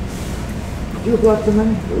 Do you have lots of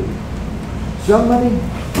money? Some money?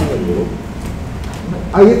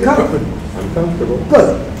 Are you comfortable? I'm comfortable.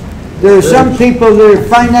 Good. There are some people that are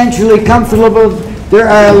financially comfortable. There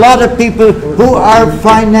are a lot of people who are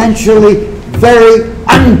financially very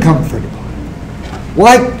uncomfortable.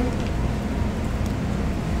 Why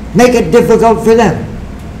make it difficult for them?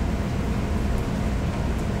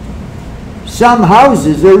 Some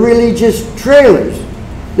houses are really just trailers.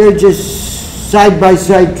 They're just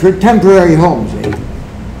side-by-side temporary homes.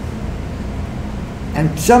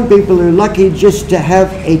 And some people are lucky just to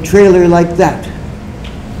have a trailer like that.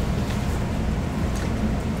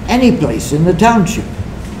 Any place in the township.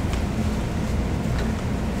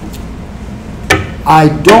 I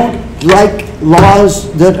don't like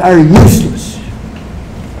laws that are useless.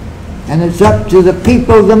 And it's up to the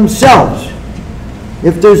people themselves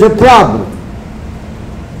if there's a problem.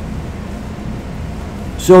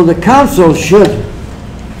 So the council should,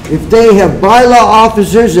 if they have bylaw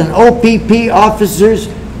officers and OPP officers,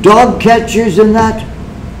 dog catchers and that,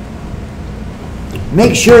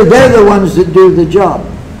 make sure they're the ones that do the job.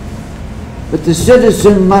 But the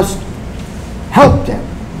citizen must help them,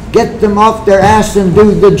 get them off their ass and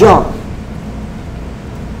do the job.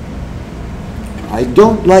 I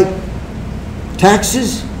don't like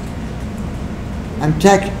taxes. I'm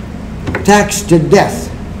taxed to death.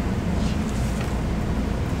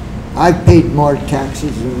 I've paid more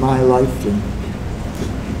taxes in my life than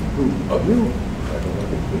you.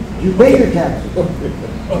 You pay your taxes.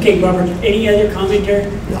 Okay, Robert, any other commentary?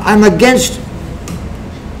 I'm against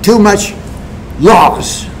too much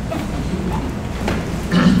laws.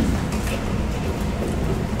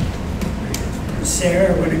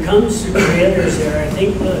 Sarah, when it comes to trailers there, I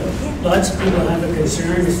think lots of people have a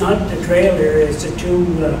concern. It's not the trailer, it's the two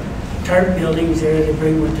tarp buildings there they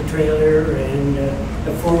bring with the trailer and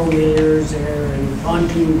the four-wheelers there and the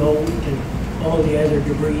pontoon boat and all the other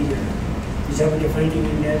debris there. Is that what you're finding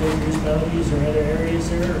in the other municipalities or other areas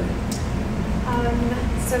there?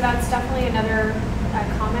 So that's definitely another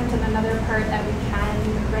comment and another part that we can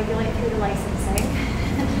regulate through the licensing.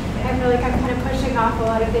 I'm kind of pushing off a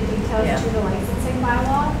lot of the details to the licensing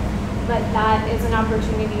bylaw, but that is an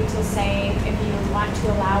opportunity to say if you want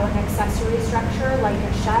to allow an accessory structure like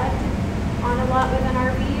a shed on a lot with an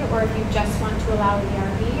RV, or if you just want to allow the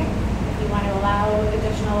RV, if you want to allow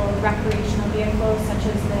additional recreational vehicles such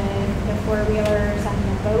as the four-wheelers and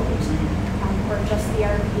the boat, or just the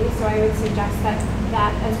RV. So I would suggest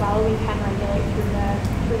that as well we can regulate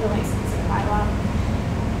through the licensing bylaw.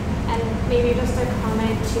 And maybe just a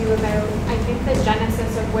comment too about, I think the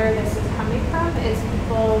genesis of where this is coming from is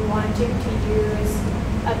people wanting to use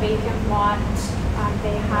a vacant lot.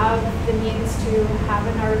 They have the means to have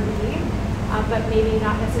an RV, but maybe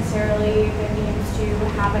not necessarily the means to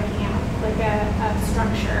have a camp, like a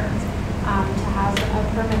structure, to have a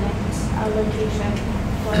permanent location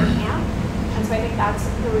for a camp. And so I think that's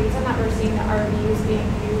the reason that we're seeing the RVs being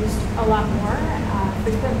used a lot more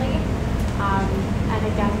frequently. And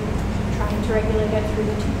again, trying to regulate it through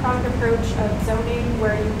the two-pronged approach of zoning,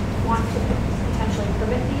 where you want to potentially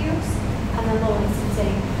permit the use, and then the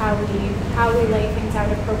licensing, how we lay things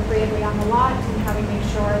out appropriately on the lot, and how we make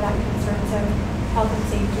sure that concerns of health and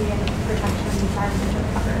safety and protection of the environment are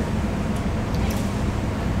covered.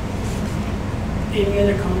 Any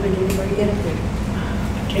other comment, anybody?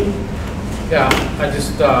 Tim? Yeah, I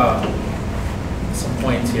just, some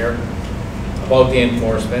points here about the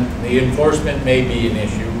enforcement. The enforcement may be an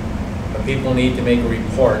issue, but people need to make a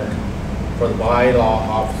report for the bylaw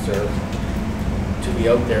officer to be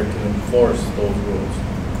out there to enforce those rules.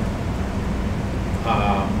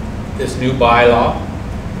 This new bylaw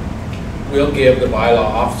will give the bylaw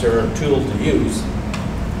officer a tool to use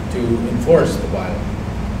to enforce the bylaw.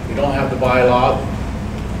 If you don't have the bylaw,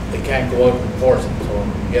 they can't go out and enforce it. So when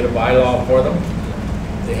you get a bylaw for them,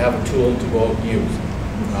 they have a tool to go out and use.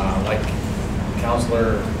 Like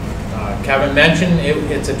Councillor Kevin mentioned,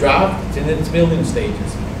 it's a draft, it's in its building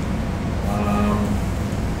stages.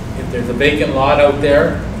 If there's a vacant lot out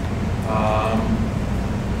there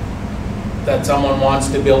that someone wants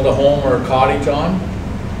to build a home or a cottage on,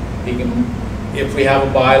 he can, if we have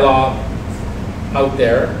a bylaw out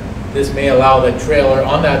there, this may allow the trailer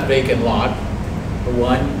on that vacant lot for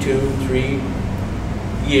 1, 2, 3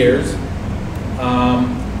 years,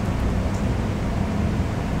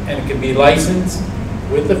 and it can be licensed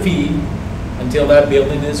with a fee until that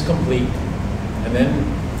building is complete, and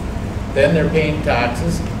then they're paying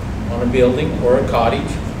taxes on a building or a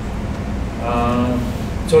cottage.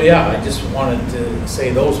 So yeah, I just wanted to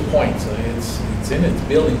say those points. It's in its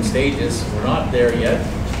building stages. We're not there yet.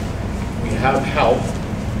 We have help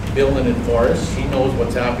building it for us. She knows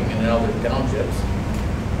what's happening in other townships.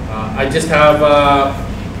 I just have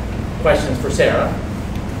questions for Sarah.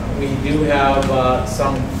 We do have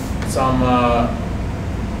some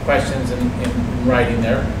questions in writing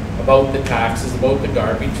there about the taxes, about the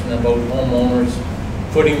garbage, and about homeowners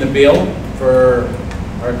footing the bill for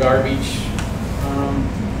our garbage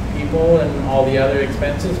people and all the other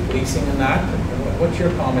expenses, policing and that. What's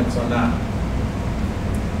your comments on that?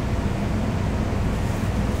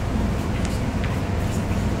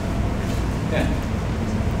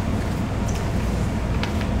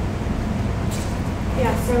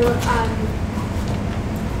 Yeah, so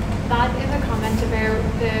that is a comment about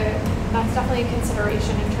that's definitely a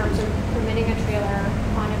consideration in terms of permitting a trailer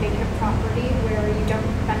on a vacant property where you don't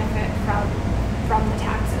benefit from the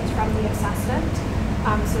taxes, from the assessment.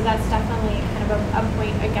 So that's definitely kind of a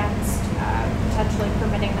point against potentially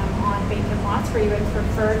permitting them on vacant lots where you would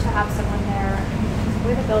prefer to have someone there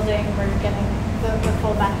with a building where you're getting the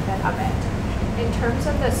full benefit of it. In terms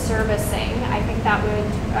of the servicing, I think that would,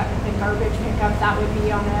 the garbage pickup, that would be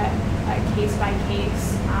on a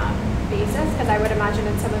case-by-case basis, because I would imagine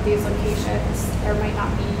in some of these locations, there might not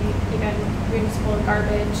be even municipal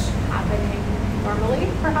garbage happening normally,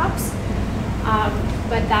 perhaps.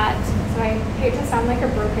 But that, so I hate to sound like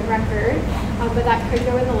a broken record, but that could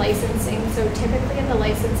go in the licensing. So typically in the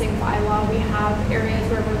licensing bylaw, we have areas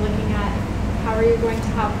where we're looking at how are you going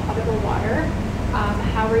to have potable water,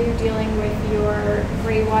 how are you dealing with your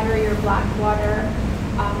gray water, your black water,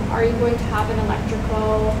 are you going to have an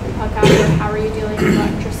electrical hookup, or how are you dealing with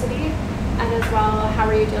electricity, and as well, how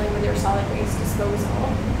are you dealing with your solid waste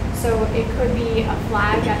disposal. So it could be a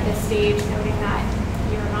flag at this stage noting that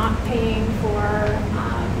you're not paying for,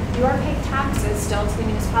 you are paying taxes still to the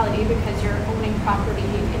municipality because you're owning property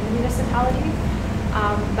in the municipality,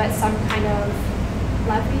 but some kind of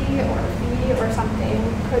levy or fee or something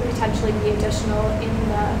could potentially be additional in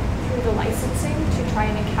the through the licensing to try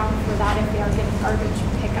and account for that if they are getting garbage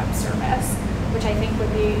pickup service, which I think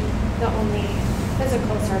would be the only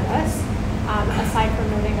physical service, aside from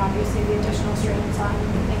noting obviously the additional strains on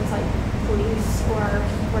things like police or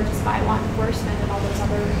just bylaw enforcement and all those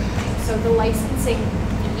other things. So the licensing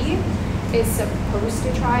fee is supposed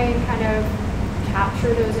to try and kind of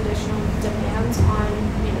capture those additional demands on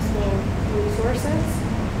municipal resources.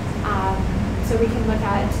 So we can look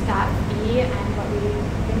at that fee and what we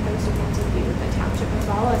think those demands would be with the township as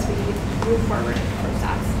well as we move forward in the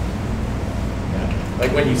process. Yeah.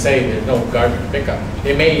 Like when you say there's no garbage pickup,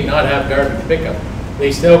 they may not have garbage pickup.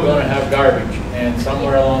 They still gonna have garbage, and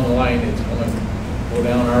somewhere along the line, it's gonna go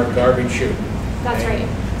down our garbage chute. That's right.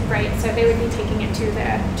 Right. So they would be taking it to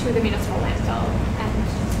the municipal landfill, and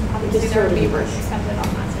obviously there would be work expended on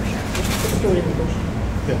that for sure.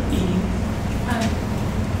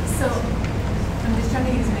 So I'm just trying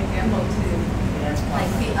to use an example to like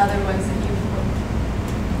the other ones that you.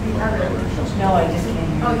 The other. No, I just can't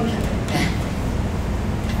hear. Oh, you can.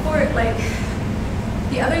 For like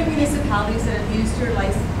the other municipalities that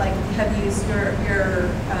have used your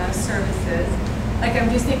services. Like I'm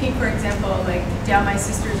just thinking, for example, like down my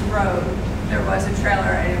sister's road, there was a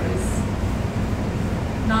trailer and it was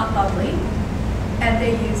not lovely. And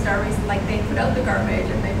they used our, like they put out the garbage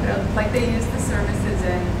and they put out, like they used the services,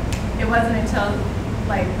 and it wasn't until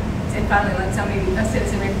like it finally let somebody, a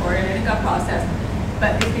citizen report it, and it got processed.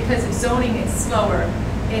 But it's because of zoning, it's slower.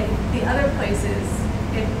 In the other places,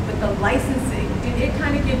 with the licensing, did it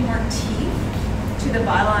kind of give more teeth to the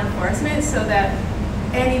bylaw enforcement so that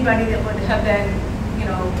anybody that would have been, you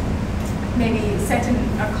know, maybe sent in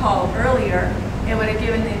a call earlier, it would have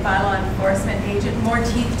given the bylaw enforcement agent more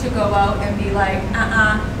teeth to go out and be like,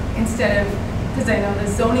 instead of, because I know the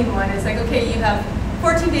zoning one is like, okay, you have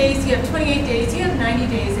 14 days, you have 28 days, you have 90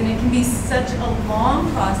 days, and it can be such a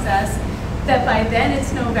long process that by then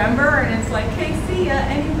it's November and it's like, hey, see ya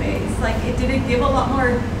anyways. Like, it didn't give a lot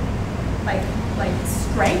more, like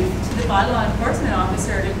strength to the bylaw enforcement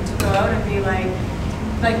officer to go out and be like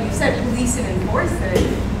you said, police and enforce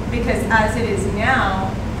it, because as it is now,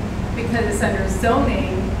 because it's under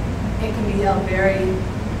zoning, it can be a very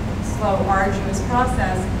slow, arduous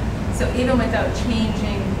process. So even without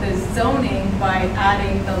changing the zoning, by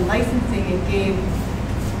adding the licensing, it gave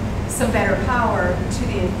some better power to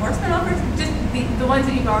the enforcement officers. Just the ones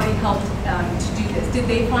that you've already helped to do this, did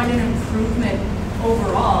they find an improvement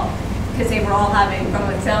overall? Because they were all having, from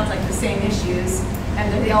what it sounds like, the same issues,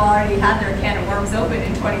 and that they all already had their can of worms open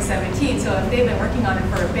in 2017. So if they've been working on it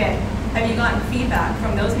for a bit, have you gotten feedback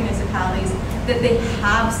from those municipalities that they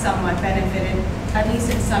have somewhat benefited, at least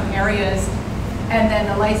in some areas, and then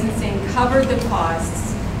the licensing covered the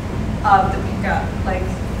costs of the pickup? Like,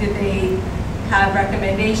 did they have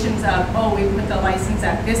recommendations of, oh, we put the license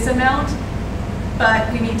at this amount,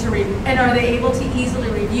 but we need to and are they able to easily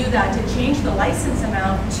review that to change the license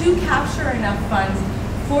amount to capture enough funds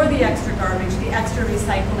for the extra garbage, the extra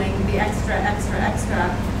recycling, the extra,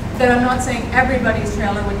 that I'm not saying everybody's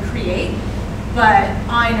trailer would create, but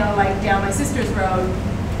I know, like down my sister's road,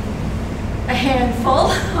 a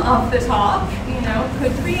handful off the top, you know,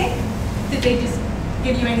 could create. Did they just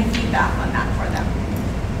give you any feedback on that for them?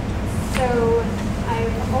 So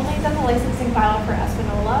I've only done the licensing bylaw for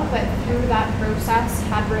Espanola, but through that process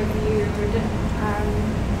had reviewed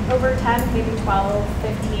over 10, maybe 12,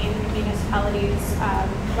 15 municipalities'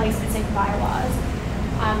 licensing bylaws.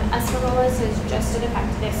 Espanola is just in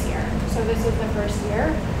effect this year, so this is the first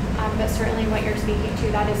year, but certainly what you're speaking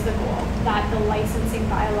to, that is the goal, that the licensing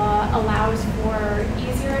bylaw allows for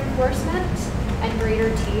easier enforcement and greater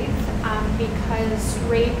teeth, because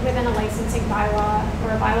right within a licensing bylaw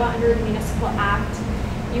or a bylaw under the Municipal Act,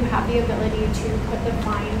 you have the ability to put the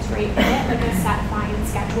fines right in it, like a set fine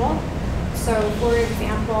schedule. So for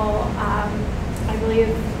example, I believe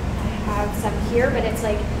I have some here, but it's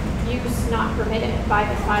like use not permitted by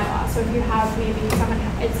this bylaw. So if you have maybe someone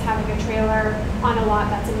is having a trailer on a lot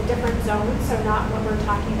that's in a different zone, so not what we're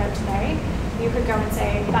talking about today, you could go and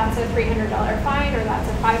say, that's a $300 fine, or that's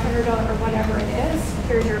a $500, or whatever it is,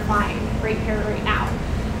 here's your fine, right here, right now.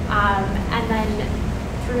 And then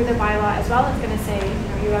through the bylaw as well, it's gonna say, you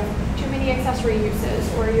know, you have too many accessory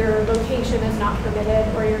uses, or your location is not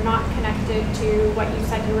permitted, or you're not connected to what you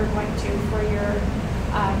said you were going to for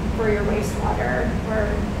your wastewater, or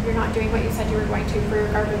you're not doing what you said you were going to for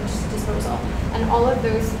your garbage disposal. And all of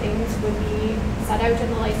those things would be set out in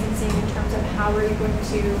the licensing in terms of how are you going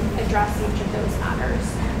to address each of those matters.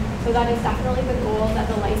 So that is definitely the goal, that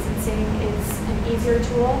the licensing is an easier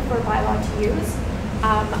tool for bylaw to use.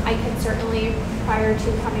 I can certainly, prior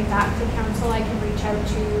to coming back to council, I can reach out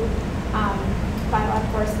to bylaw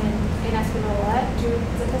enforcement Espinola.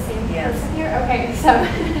 Is it the same Yes. person here? Okay, so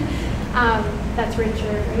that's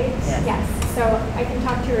Richard, right? Yes. So I can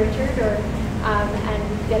talk to Richard or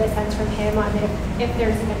and get a sense from him on if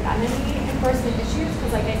there's even been any enforcement issues,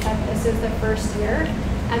 because like I said, this is the first year,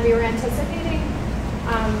 and we were anticipating,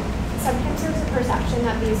 sometimes there's a perception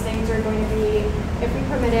that these things are going to be, if we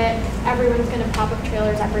permit it, everyone's going to pop up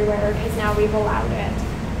trailers everywhere because now we've allowed it.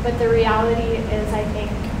 But the reality is, I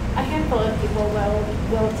think, a handful of people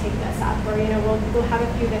will take this up, or, you know, we'll have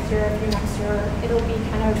a few this year, a few next year. It'll be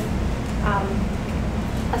kind of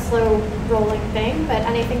a slow rolling thing,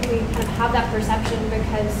 and I think we kind of have that perception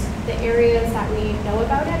because the areas that we know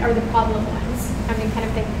about it are the problem ones, and we kind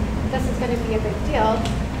of think this is going to be a big deal,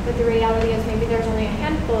 but the reality is maybe there's only a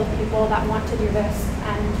handful of people that want to do this,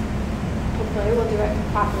 and hopefully we'll do it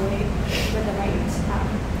properly with the right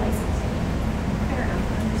licensing. Fair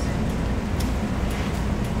enough, I understand.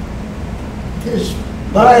 This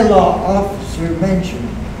bylaw officer mentioned,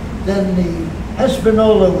 then the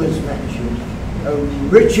Espinola was mentioned,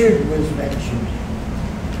 Richard was mentioned.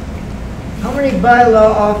 How many bylaw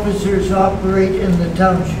officers operate in the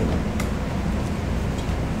township?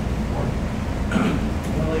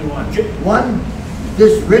 Only one. One?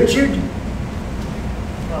 This Richard?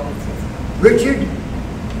 Well, it's his. Richard?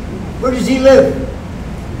 Where does he live?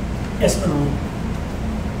 Espinola.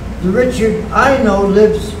 The Richard I know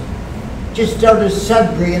lives just out of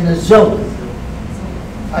Sudbury in Azilda.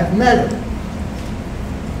 I've met him.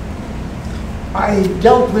 I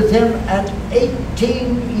dealt with him at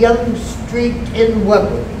 18 Young Street in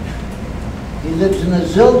Webwood. He lives in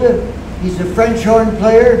Azilda. He's a French horn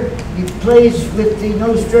player. He plays with the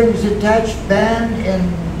No Strings Attached band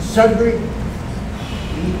in Sudbury.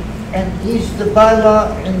 And he's the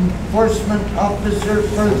bylaw enforcement officer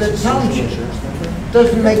for the township.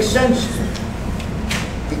 Doesn't make sense to me.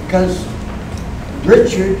 Because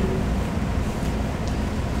Richard,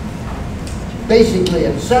 basically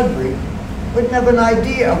in Sudbury, wouldn't have an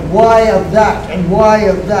idea of why of that and why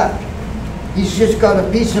of that. He's just got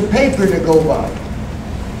a piece of paper to go by.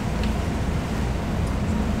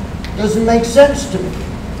 Doesn't make sense to me.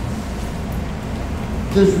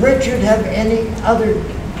 Does Richard have any other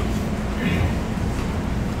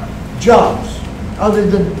jobs other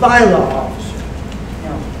than bylaw officer?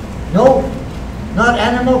 No. No? Not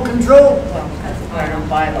animal control? Well, that's part of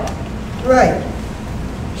bylaw. Right.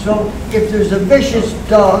 So if there's a vicious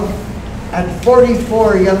dog at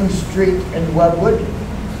 44 Young Street in Webwood,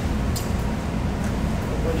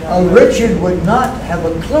 Richard would not have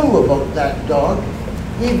a clue about that dog,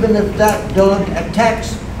 even if that dog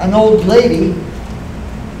attacks an old lady,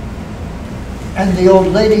 and the old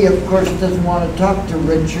lady, of course, doesn't want to talk to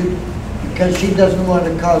Richard because she doesn't want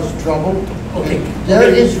to cause trouble. Okay. There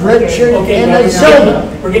is Richard in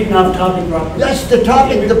Azilda. We're getting off topic, Robert. That's the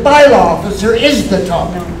topic. The bylaw officer is the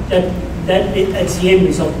topic. That's the end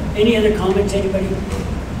result. Any other comments, anybody?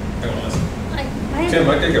 Tim,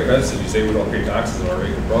 I take offense that you say we don't pay taxes on our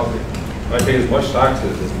vacant property. I pay as much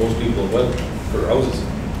taxes as most people would for houses.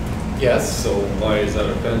 Yes. So why is that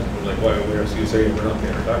offense? Like, why are you saying we're not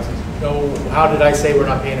paying our taxes? No, how did I say we're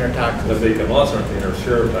not paying our taxes? The vacant lots aren't paying our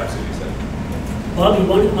share of taxes, you said. Bob, you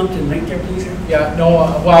want to come up to the mic there, please? Sir? Yeah, no,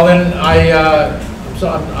 well then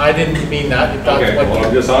I didn't mean that. If that's Okay, what well, you-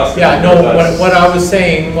 I'm just asking. Yeah, no, what I was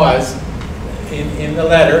saying was, in the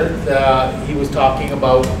letter, he was talking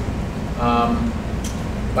about,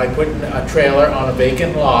 by putting a trailer on a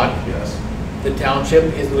vacant lot, Yes. the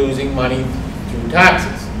township is losing money through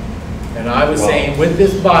taxes. And I was Wow. saying with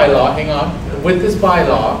this bylaw, hang on, with this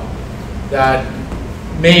bylaw, that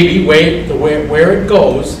maybe where it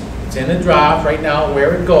goes, it's in a draft right now,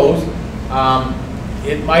 where it goes,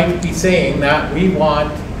 it might be saying that we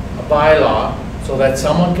want a bylaw so that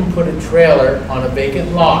someone can put a trailer on a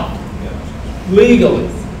vacant lot Yes. legally.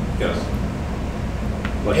 Yes.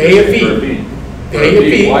 Like Pay a you're fee. saying, for a fee. Pay a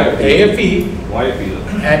fee, Why a fee? pay a fee, Why a fee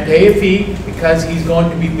then? and pay a fee because he's going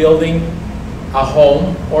to be building a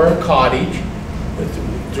home or a cottage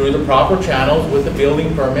through the proper channels with the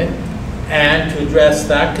building permit, and to address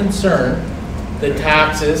that concern, the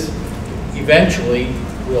taxes eventually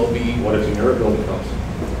will be, What if you never build a house?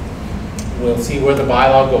 we'll see where the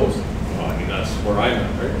bylaw goes. Well, I mean, that's where I'm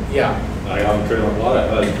at, right? Yeah, I have a trailer lot, I've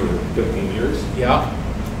had it for 15 years, yeah,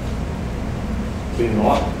 clean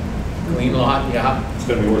lot, clean lot, yeah, it's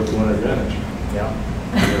gonna be worth 200 grand. yeah.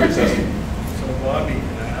 Never assessed. So Bobby,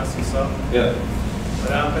 can I ask you something? Yeah,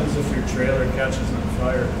 What happens if your trailer catches on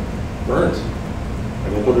fire? burns. I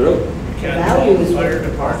go put it out. You can't Value call is the fire worth the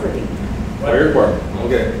department. property. Fire department,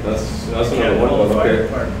 okay, that's You another can't one, call the but fire okay.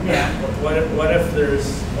 department. Yeah.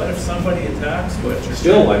 What if somebody attacks you at your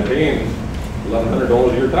Still, trailer? I'm paying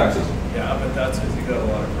 $1,100 a year taxes. Yeah, but that's because you got a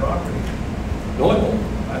lot of property. No, I won't.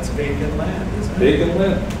 That's vacant land, isn't it? Vacant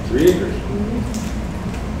land, 3 acres.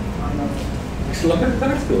 You still have your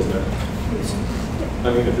tax bills there.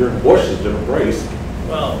 I mean, if you're in the bush, it's a different price.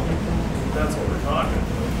 Well, that's what we're talking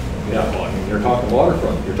about. Yeah, well, I mean, you're talking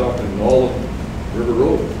waterfront, you're talking all of River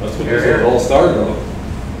Road. That's what it all started off.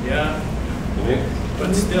 Yeah, I mean,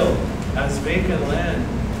 but still, as vacant land,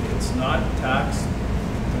 it's not taxed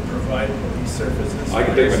to provide police services. I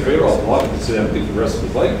can take my trailer off the lot and say empty the rest of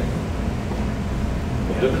his life.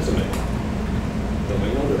 What difference it make? Don't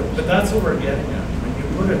make no difference. But that's what we're getting at. When you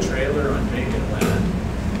put a trailer on vacant land,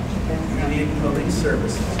 you need police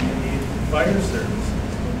services, you need fire services.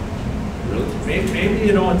 Really? Maybe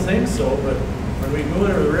you don't think so, but when we go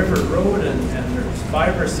to River Road and there's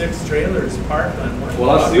 5 or 6 trailers parked on one.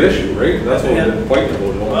 Well, that's the issue, right? That's what we've been fighting about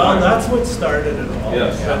all the Well, time. that's what started it all.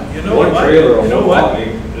 Yes. But you know One what? trailer on You know one what? lot is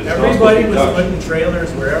not supposed to Everybody be was touched. putting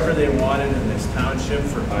trailers wherever they wanted in this township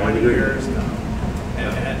for I 20 agree. years now.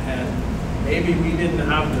 And maybe we didn't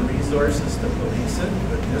have the resources to police it,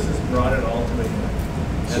 but this has brought it all to a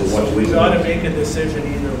head. So And what so do we we do? got to make a decision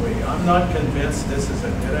either way. I'm not convinced this is a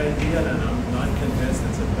good idea, and I'm not convinced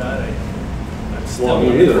it's a bad idea. I'm still Well, on me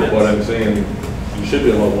the neither, fence. but I'm saying you should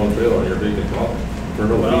be allowed one trailer on your vacant property for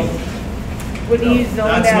no Well, fee. What do you No, zone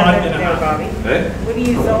that's not that gonna there, happen. Bobby? Eh? What do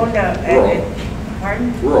you zone that? Rural.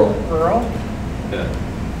 Pardon? Rural, Rural? yeah.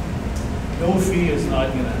 no fee is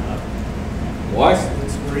not going to happen. Why?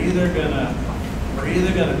 We're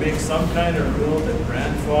either gonna make some kind of rule that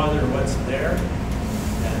grandfather what's there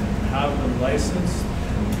and have them licensed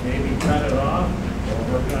and maybe cut it off,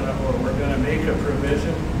 or we're gonna make a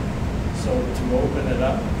provision so to open it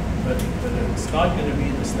up, but it's not gonna be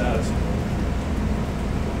the status quo.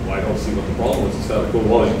 Well, I don't see what the problem is. Instead of go,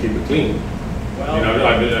 well, you keep it clean. Well, You know,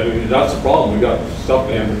 I mean, that's the problem. We got stuff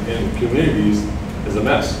in communities is a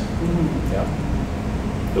mess. Yeah.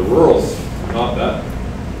 The rural's not that.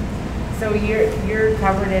 So you're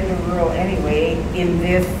covered in the rural anyway in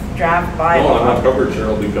this draft bylaw. No, I'm not covered,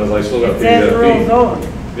 Cheryl, because I still got to It pay says that rural fee. zone.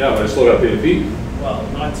 Yeah, but I still got to pay the fee. well,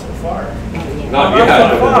 not so far. Not Not yet,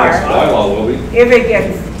 so but the next far. bylaw will be. If it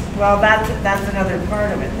gets, well, that's another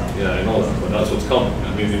part of it though. Yeah, I know that, but that's what's coming.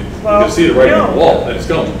 I mean, you Well, can see it right on the no. wall, and it's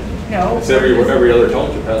coming. No. It's every other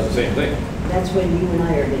township has the same thing. That's when you and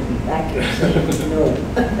I are going to be back here saying no.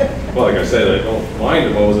 Well, like I said, I don't mind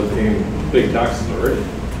if I was paying big taxes already.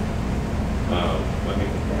 I mean,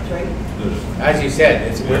 That's right. there's, As you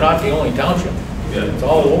said, we're not the only township. yeah. It's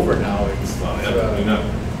all over now. It's, I mean,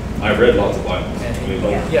 I've read lots of bylaws. I mean,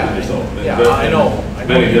 like Yeah. yourself. Yeah, And I know. I know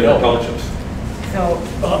Many you different know. townships. So,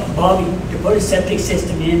 Bobby, to put a septic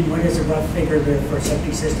system in, what is a rough figure there for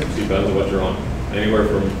septic systems? Depends on what you're on. Anywhere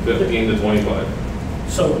from 15 to 25.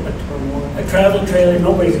 So a travel trailer,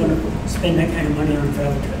 nobody's gonna spend that kind of money on a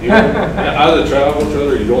travel trailer. You as a travel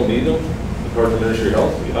trailer, you don't need them, according to Ministry of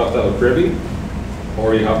Health. You have to have a privy,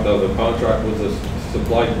 or you have to have a contract with a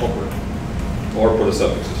supply pumper, or put a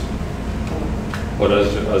septic system. But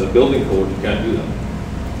as a building code, you can't do that.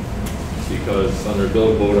 Because under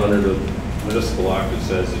building code, under the municipal act, it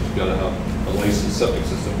says that you've got to have a licensed septic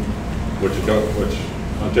system, which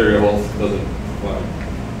Ontario Health doesn't provide.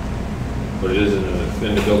 But it is in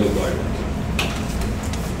the building guidelines.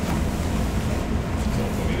 So,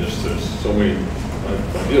 I mean, there's so many, I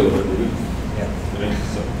deal with it every week. Yeah. You know,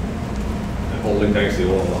 so, and holding tanks, they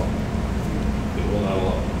will allow. They will not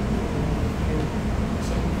allow.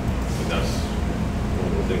 So, and that's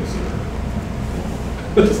one of the things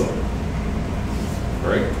that are, so, all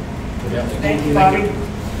right? Yeah. thank you, Bobby.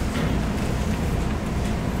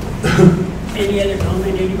 Any other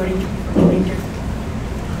comment, anybody?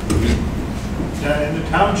 Yeah, in the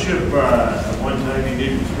township, at one time, you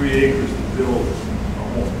gave you 3 acres to build a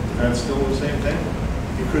home. Is that still the same thing?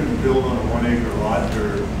 You couldn't build on a 1 acre lot,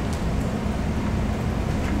 or...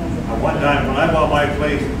 At one time, when I bought my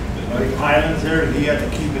place, like Highlands there, he had to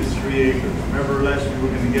keep his 3 acres. Remember, Les, you were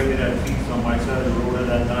gonna give me that piece on my side of the road at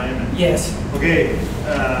that time? And Yes. okay,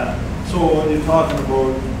 so when you're talking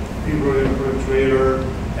about people are gonna put a trailer,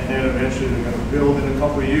 and then eventually they're gonna build in a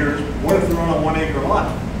couple of years, what if they're on a 1 acre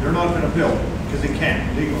lot? They're not gonna build, because they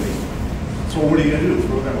can't legally. So what are you gonna do,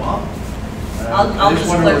 throw them off? I just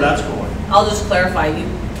wonder where that's going. I'll just clarify,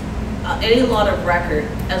 any lot of record,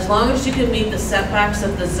 as long as you can meet the setbacks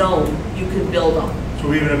of the zone, you can build on.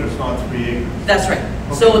 So even if it's not 3 acres? That's right.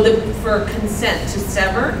 So for consent to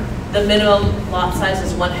sever, the minimum lot size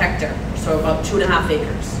is 1 hectare, so about 2.5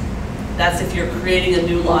 acres. That's if you're creating a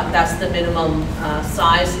new lot, that's the minimum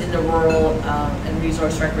size in the rural and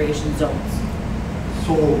resource recreation zones.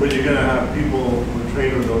 So when you're gonna have people with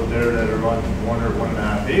trailers out there that are on 1 or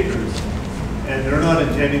 1.5 acres, and they're not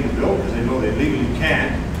intending to build because they know they legally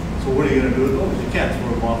can't. So what are you gonna do with those? You can't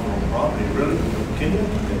throw them off their own property, really? Can you?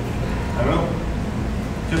 I don't know.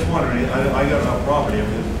 Just wondering, I got enough property, I'm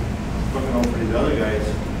just looking out for these other guys.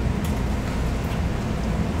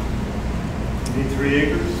 You need 3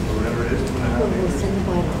 acres, or whatever it is, 2.5 acres. We'll send the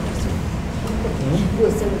bylaws.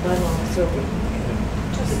 We'll send the bylaws over.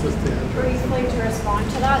 Just briefly to respond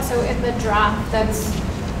to that, so in the draft that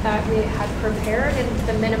we had prepared,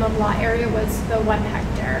 the minimum lot area was the 1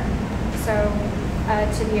 hectare. So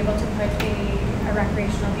to be able to put a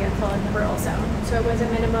recreational vehicle in the rural zone. So it was a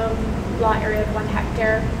minimum lot area of 1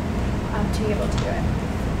 hectare to be able to do it.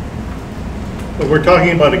 But we're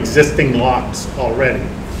talking about existing lots already.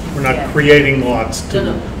 We're not creating lots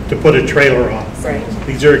to put a trailer on. Right.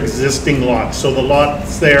 These are existing lots, so the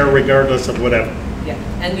lot's there regardless of whatever. Yeah,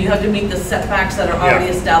 and you have to meet the setbacks that are already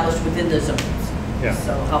established within the zones. Yeah.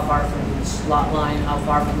 So how far from each lot line, how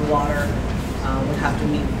far from the water, would have to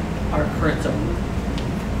meet our current zone.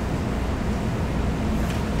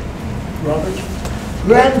 Robert?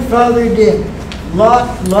 Grandfathered in,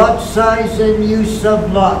 lot size and use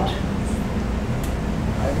of lot.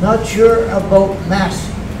 I'm not sure about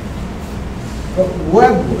Massey, but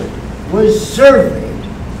Webwood was surveyed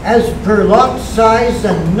as per lot size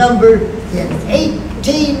and number in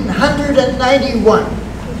 1891.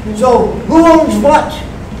 So who owns what?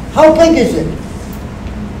 How big is it?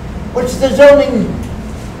 What's the zoning?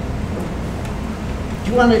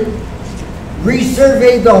 Do you want to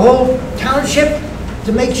resurvey the whole township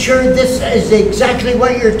to make sure this is exactly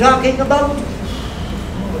what you're talking about?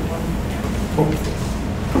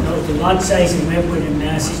 No, the lot size in Webwood and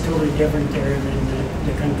Mass is totally different there than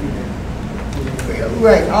the country there.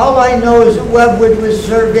 Right, all I know is that Webwood was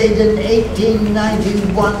surveyed in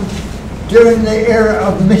 1891 during the era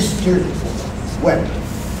of Mr. Webb.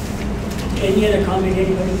 Any other comment,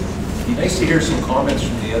 anybody? It'd be nice to hear some comments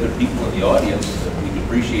from the other people in the audience. We'd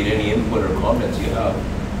appreciate any input or comments you have.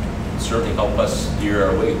 It'd certainly help us steer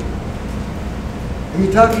our way. Are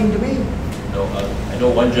you talking to me? No, I know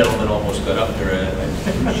one gentleman almost got up there. I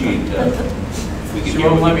appreciate if we could She hear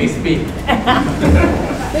won't what let you me speak.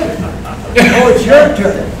 Oh, it's your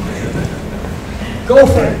turn. Go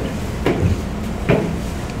for it.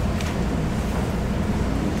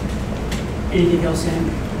 Anything else, Sam?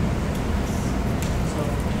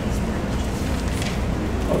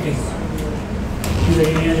 Okay. Do you have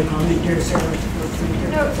any other comment there, Sarah?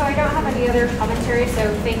 No, so I don't have any other commentary,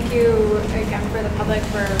 so thank you again for the public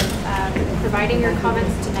for providing your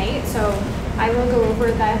comments tonight. So I will go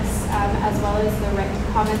over this as well as the written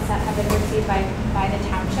comments that have been received by the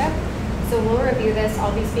township. So we'll review this.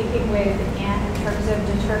 I'll be speaking with Ann in terms of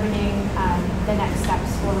determining the next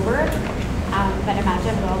steps forward. But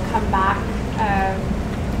imagine we'll come back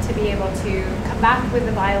to be able to come back with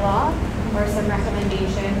the bylaw or some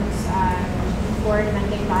recommendations for an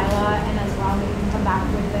amending bylaw, and as well we can come back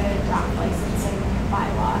with the draft licensing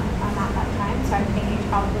bylaw at that time. So I'm thinking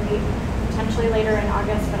probably potentially later in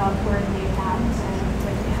August, but I'll coordinate that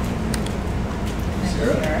with Ann.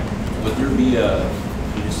 Sarah, would there be a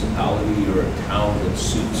municipality or a town that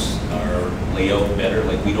suits our layout better?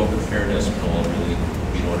 Like, we don't compare to Espanola really,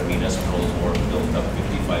 you know what I mean? Espanola is more built up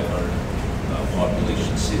 5,500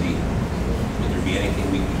 population city. Would there be anything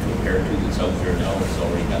we could compare to that's out there now that's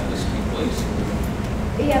already got this in place?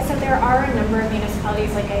 Yeah, so there are a number of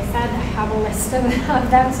municipalities, like I said, I have a list of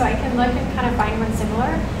them, so I can look and kind of find one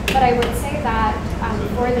similar. But I would say that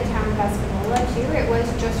for the town of Espanola too, it was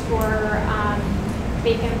just for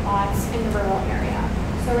vacant lots in the rural area.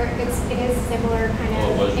 So it is similar kind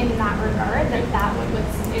of in that regard, that is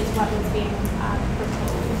what was being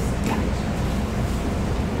proposed. Yeah.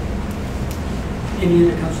 Any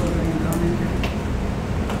other council have any comment?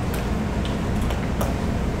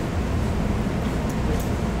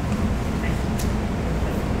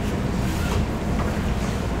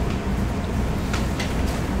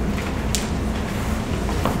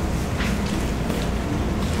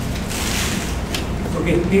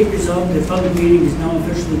 Okay, be it resolved, the public meeting is now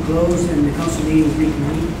officially closed and the council meeting is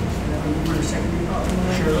reconvened. For a second.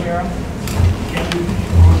 Sure. Kevin,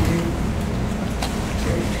 all in favor?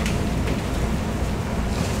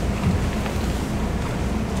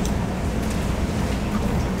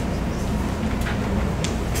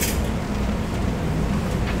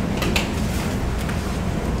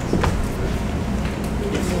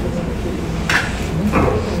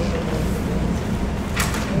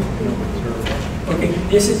 Okay,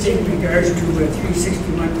 this is in regards to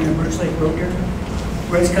 361 Birch Lake Road here.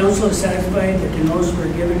 Whereas council is satisfied that the notice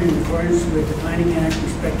were given in accordance with the Planning Act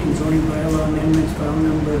respecting zoning bylaw amendments file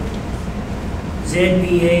number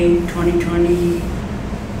ZBA 2020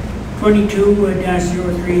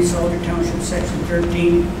 22-03, Salter Township, Section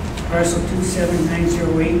 13, Parcel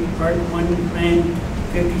 27908, Part 1, Plan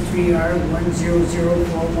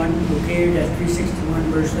 53R10041, located at 361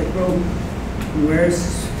 Birch Lake Road. And whereas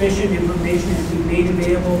sufficient information has been made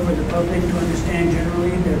available for the public to understand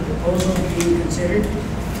generally the proposal being considered,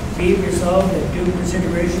 be resolved that due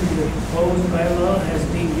consideration of the proposed bylaw has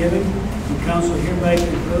been given, and council hereby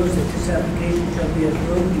concludes that this application shall be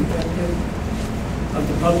approved effective of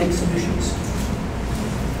the public submissions.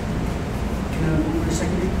 Can I move for a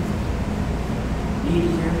second?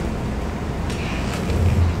 Need here.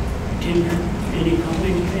 Tim, any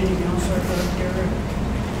comment, any councilor for there?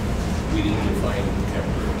 We didn't define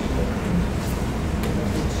temporary.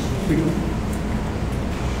 We don't.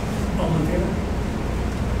 All in favor?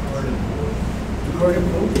 Recorded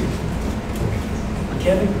vote.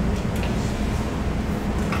 Kevin?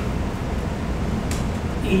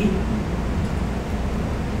 Edie?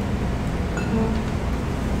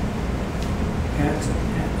 Absent.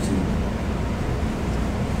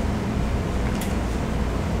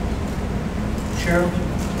 Cheryl?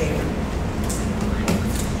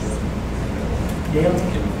 Dale?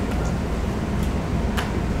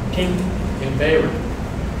 Tim? In favor.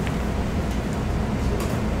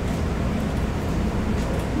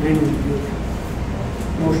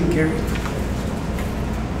 Motion carried.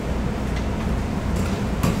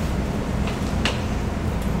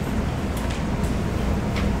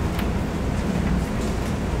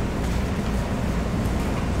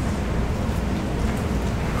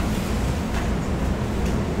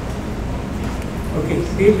 Okay,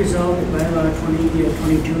 be it resolved that bylaw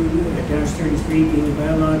 2022-33 being a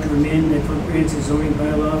bylaw to amend the comprehensive zoning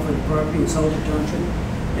bylaw for the property in Salter Township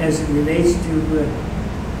as it relates to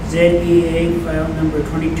ZBA file number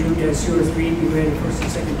 22-03 be read first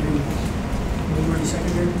and second time. Mover and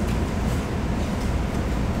seconder.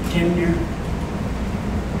 Tim there.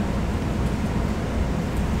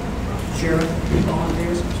 Sheriff, all in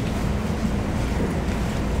favor?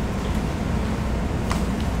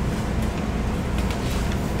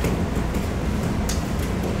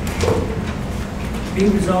 Be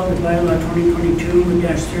resolved that bylaw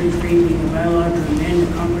 2022-33 being a bylaw to amend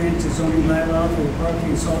the comprehensive zoning bylaw for the property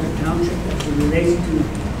in Salter Township as it relates to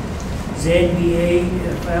ZBA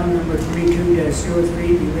file number 22-03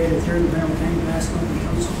 be read a third and final time passed on the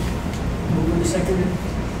council. Move on to second.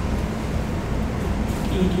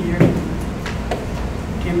 Edie here.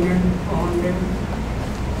 Tim here. All in favor?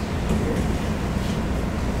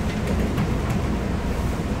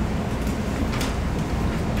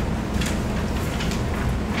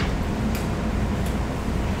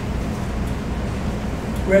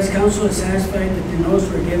 Whereas council is satisfied that the notes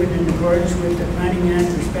were given in accordance with the Planning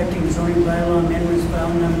Act respecting zoning bylaw amendments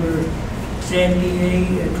file number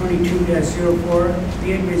ZBA 22-04,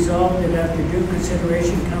 be it resolved that after due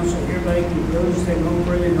consideration, council hereby concludes that no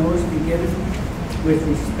further notice be given with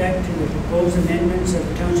respect to the proposed amendments of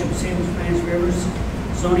the Township of Sables-Spanish Rivers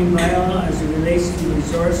zoning bylaw as it relates to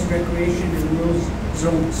resource, recreation, and rural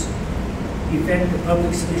zones. Effect of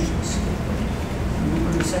public submissions. Move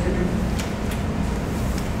on to seconder.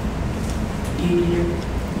 Edie,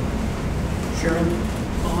 Cheryl,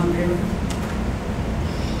 all in favor?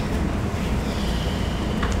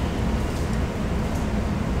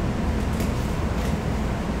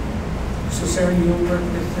 So Sarah, you'll work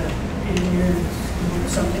with engineer,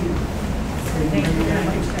 something? Thank you very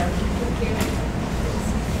much, Sarah.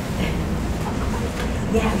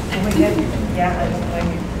 Yeah, go ahead. Yeah, I don't blame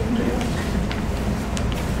you.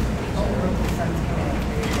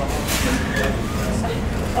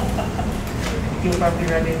 You'll probably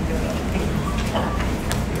run into it.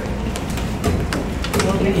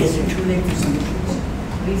 Is it too late for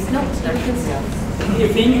submissions? No, it's not consent.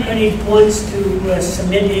 If anybody wants to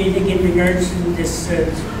submit anything in regards to this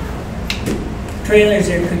trailers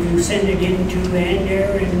there, could you send it in to Ann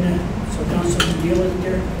there and so council can deal with it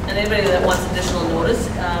there? And anybody that wants additional notice,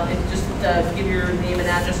 if you just give your name and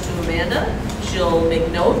address to Amanda, she'll make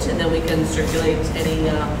note and then we can circulate any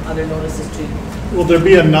other notices to you. Will there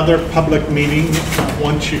be another public meeting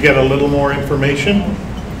once you get a little more information?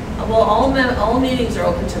 Well, all meetings are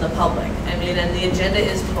open to the public. I mean, and the agenda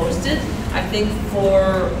is posted. I think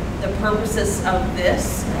for the purposes of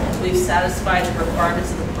this, we've satisfied the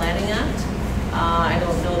requirements of the Planning Act. I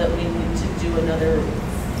don't know that we need to do another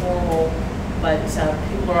formal, but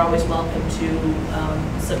people are always welcome to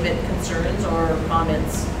submit concerns or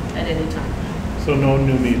comments at any time. So no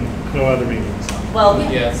new meeting, no other meetings? Well,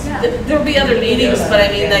 Yes. There'll be other meetings, but I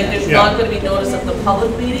mean, like, there's Yeah. not going to be notice of the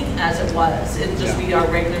public meeting as it was. It'll just be our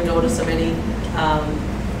regular notice of any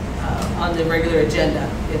on the regular agenda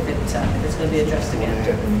if it's going to be addressed again.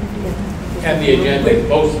 And the agenda is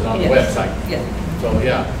posted on the Yes. website. Yeah. So,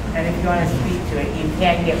 yeah. And if you want to speak to it, you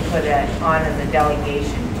can get put on as a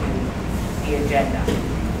delegation to the agenda.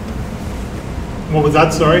 What was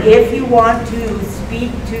that, sorry? If you want to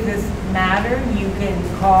speak to this matter, you can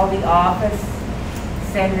call the office,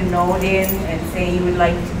 send a note in, and say you would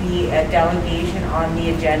like to be a delegation on the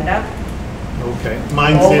agenda Okay.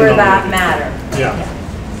 Mine's in over already. that matter. Yeah.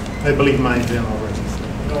 I believe mine's in already.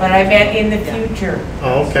 But I meant in the future.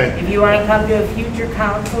 Oh, okay. If you want to come to a future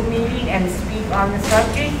council meeting and speak on the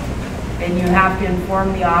subject, then you have to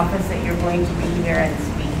inform the office that you're going to be there and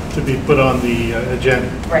speak. To be put on the agenda.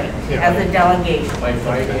 Right, Yeah. as a delegation. By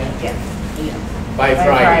Friday? Yes. By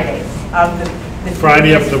Friday. Of the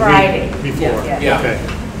Friday of previous the Friday. week before. Yeah. Okay.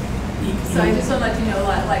 So I just want to let you know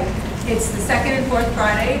that, like, it's the second and fourth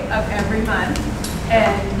Friday of every month.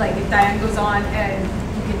 And like, if Diane goes on and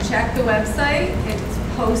you can check the website, it's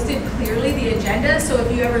posted clearly, the agenda. So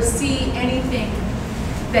if you ever see anything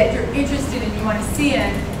that you're interested in, you want to see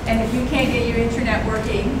it, and if you can't get your internet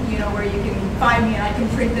working, you know where you can find me and I can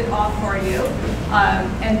print it off for you.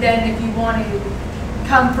 And then if you want to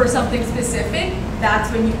come for something specific, that's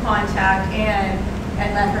when you contact Anne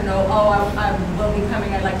and let her know, oh, I will be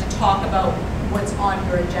coming, I'd like to talk about what's on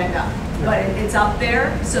your agenda. But it's up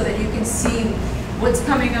there so that you can see what's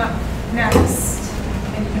coming up next,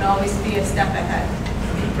 and you can always be a step ahead.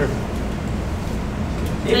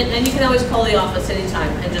 And you can always call the office anytime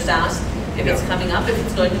and just ask if it's coming up, if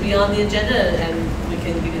it's going to be on the agenda, and we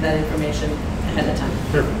can give you that information ahead of time.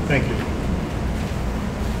 Perfect, thank you.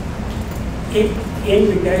 In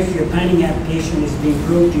regards to your planning application is being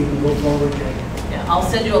approved, you can go forward. Yeah, I'll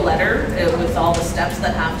send you a letter with all the steps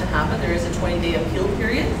that have to happen. There is a 20-day appeal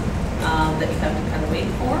period that you have to kind of wait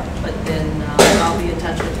for, but then I'll be in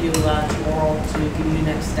touch with you tomorrow to give you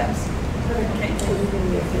next steps. Okay.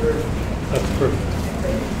 That's perfect.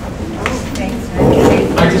 Thanks.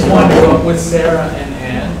 I just wanted to go up with Sarah and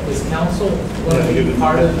Ann. Is council going to be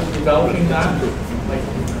part of developing that? Like,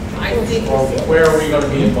 I think, or where are we going to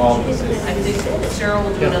be involved with this? I think Sarah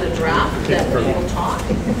will do another draft that we will talk,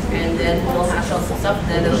 and then we'll hash out some stuff, and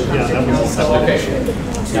then it'll come to council. Okay.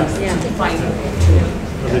 To find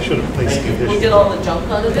Well, they should have placed We'll conditions. get all the junk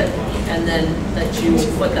out of it, and then let you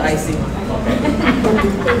put the icing on it.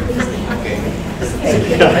 Okay.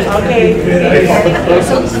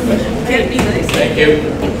 Can't be nice. Thank you.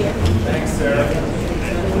 Thanks, Sarah.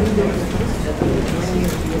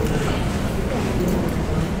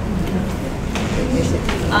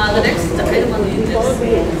 The next item on the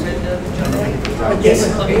Yes.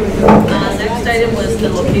 next item was the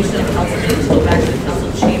location of council meetings, go back to the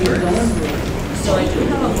council chambers. So I do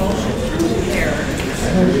have a motion to prepare.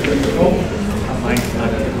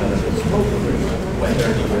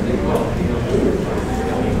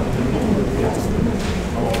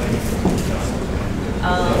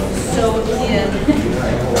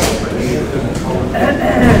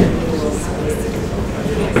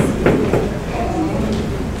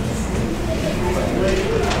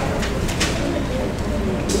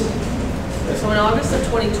 So in August of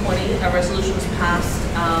 2020, a resolution was passed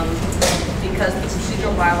because the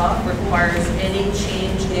procedural bylaw requires any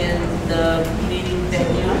change in the meeting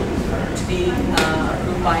venue to be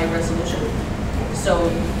approved by a resolution. So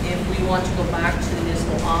if we want to go back to the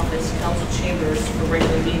municipal office, council chambers for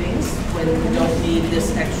regular meetings, when we don't need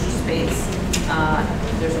this extra space,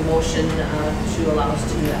 there's a motion to allow us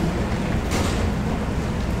to do that.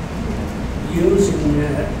 Using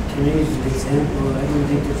today's example, I don't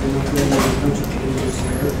think there's enough room in the council chambers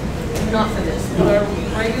here. Not for this, but our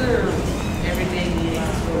regular everyday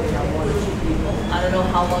meetings where we have 1 or 2 people. I don't know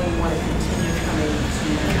how long you want to continue coming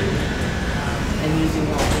to and using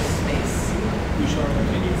all this space. We should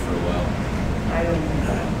continue for a while. I don't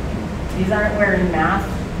know. These aren't wearing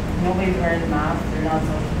masks. Nobody's wearing masks. They're not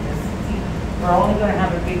social distancing. We're only going to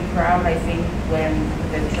have a big crowd, I think, when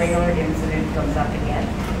the trailer incident comes up again.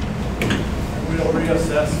 We'll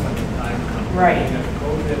reassess when the time comes. Right. And if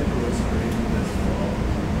COVID was crazy this fall,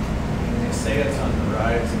 and they say it's on the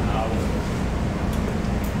rise now, you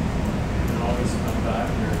can always come back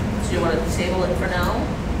here. So you want to table it for now,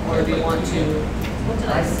 or do you want to? What did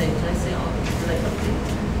I say? Did I say August? Did I complete?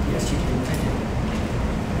 Yes, you can.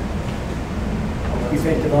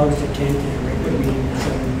 Effective August 10th, and a regular meeting is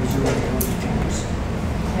resumed at council chambers.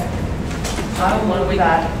 I don't want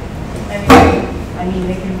that. Anyway, I mean,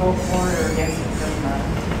 they can vote for it or against it, doesn't matter.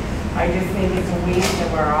 I just think it's a waste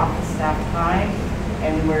of our office staff time,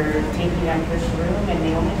 and we're taking up this room, and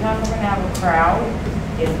the only time we're gonna have a crowd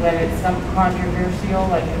is when it's something controversial,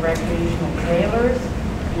 like the recreational trailers.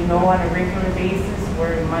 You you know, on a regular basis,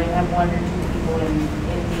 where you might have 1 or 2 people in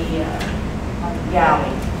the galley.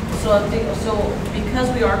 So because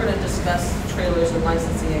we are gonna discuss trailers and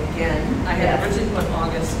licensing again, I had Yes. originally put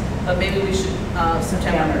August, but maybe we should,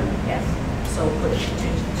 September. Yes. So change it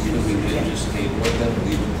to. Should we just table it then,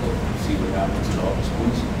 leave it till, see what happens in August,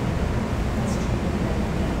 please?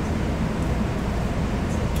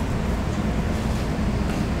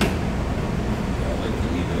 I'd like to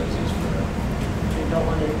leave it as is for now. You don't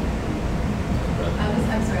want to.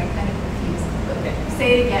 I'm sorry, I'm kind of confused. Okay. Say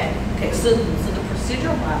it again. Okay, so the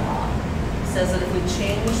procedural bylaw says that if we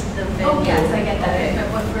change the venue. Oh, yes, I get that. Okay. But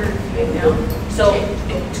what we're doing now. So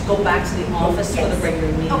to go back to the office for the Yes.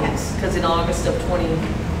 regular meetings, because in August of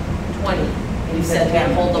 2020, we said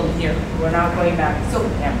we'll hold them here. We're not going back to So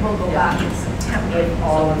September. we'll go back in September. If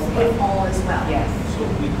all is well. If all is well. Yes. So I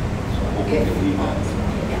hope we can leave that.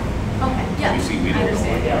 Yeah. Okay, yeah, You see, we I don't know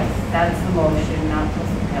understand. what- Yes, that's the motion, not till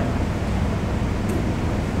September.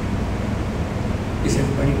 Is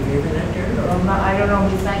everybody in favor of that, Jared? or- I don't know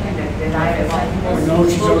who seconded it. Did I second Oh, it? no,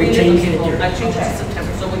 she's already changed it there. I changed it Okay. to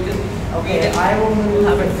September, so we could. Okay, I will move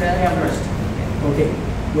Have to it read September. first. Okay,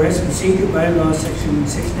 whereas procedure bylaw section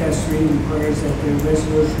 6-3 requires that the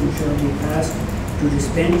resolution shall be passed to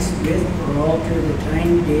dispense with or alter the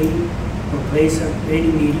time, day, or place of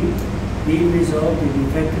any meeting, be resolved in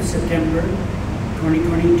effective September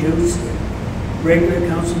 2022's regular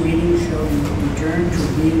council meeting shall be returned to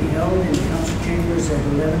being held in council chambers at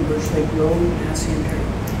 11 Birch Lake Road, Massey, Ontario.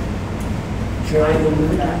 Cheryl will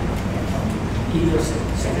move that. Eagle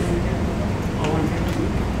second. All in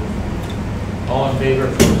favor? All in favor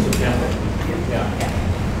for September?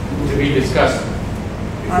 Yeah. To be discussed.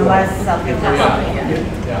 Unless something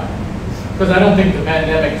happens. Yeah. Because I don't think the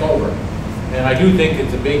pandemic's over. And I do think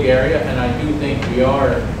it's a big area, and I do think we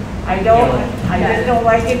are, I you don't, know, I just don't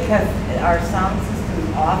like it because our sound system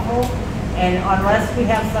is awful. And unless we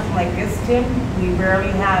have something like this, Tim, we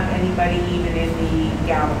rarely have anybody even in the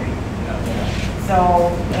gallery.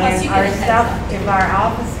 So, Plus and you our get a heads stuff, up. if our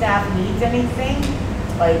office staff needs anything,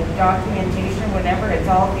 like documentation, whatever, it's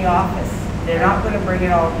all in the office. They're not gonna bring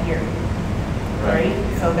it all here, right?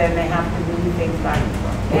 So then they have to move things back.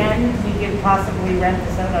 And we could possibly rent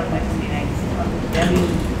this out on Wednesday nights. I mean,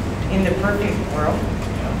 in the perfect world.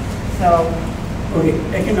 So, Okay,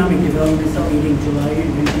 economic development meeting July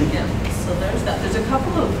and Yeah, so there's that. There's a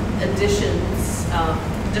couple of additions,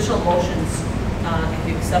 additional motions, if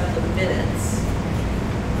you accept the minutes.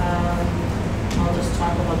 I'll just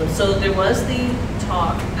talk about them. So there was the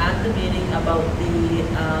talk at the meeting about the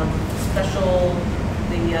special,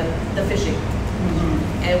 the fishing.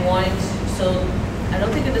 And wanting, so I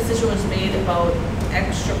don't think a decision was made about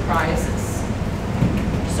extra prizes.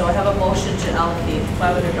 So I have a motion to allocate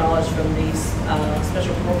 $500 from the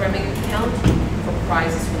special programming account for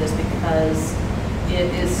prizes for this because it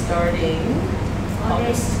is starting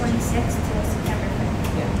August August. 26th to September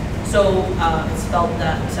 5th. Yeah. So it's felt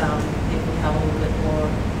that if we have a little bit more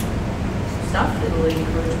stuff, it will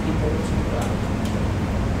encourage people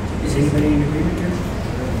to. Is anybody in agreement here?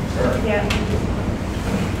 Sure. yeah,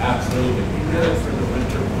 Absolutely. Good for the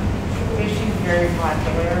winter one. fishing's very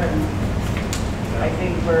popular and I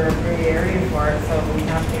think we're a great area for it, so we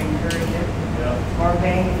have to encourage it. Yeah. More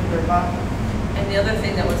bang for buck. And the other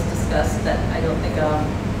thing that was discussed that I don't think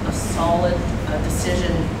a solid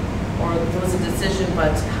decision, or there was a decision,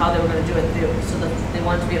 but how they were going to do it, so that they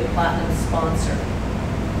wanted to be a platinum sponsor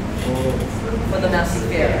for the Massey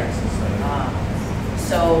Fair.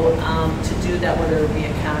 So to do that, whether it be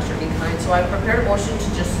a cash or in kind. So I prepared a motion to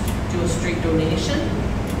just do a straight donation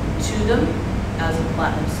to them as a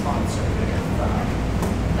platinum sponsor.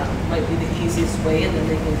 If, that might be the easiest way, and then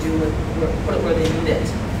they can do it, put it where they need it.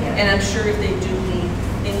 Yeah. And I'm sure if they do need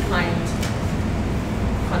in-kind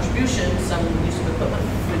contribution, some use of equipment,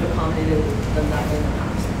 we've accommodated them that way in the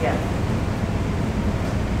past. Yeah.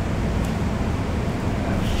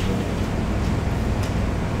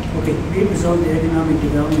 Okay, be it resolved, the Economic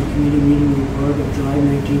Development Committee meeting report of July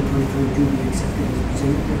 19, 2022 be accepted as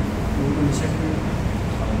presented. Move on the second.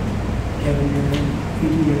 Kevin,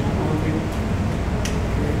 Peter, all in favor?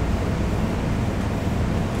 Okay.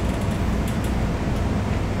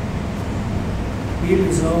 Be it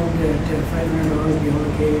resolved that $500 be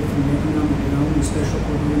allocated from the Economic Development Special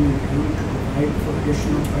Program account to provide for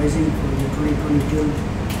additional pricing for the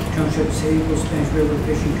 2022 Township Sables-Spanish River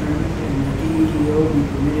Fishing Tournament, and the DEDO be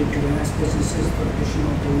permitted to ask businesses for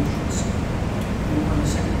additional donations. Move on the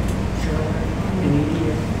second. Cheryl, any,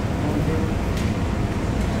 all in favor?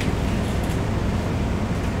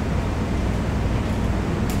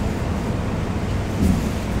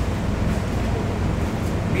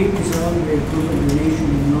 Be Be it resolved that we approve a donation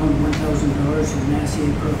in the amount of $1,000 from Massey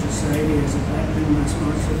Acro Society as a platinum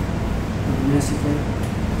sponsor of the Massey Fair.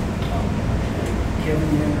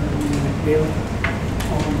 Kevin there, and Bill,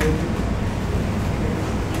 all in favor?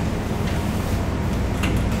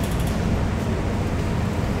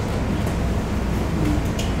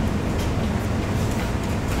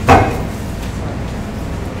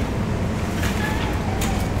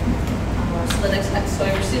 So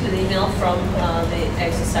I received an email from the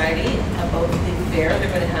Ag Society about the fair. They're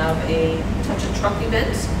going to have a touch a truck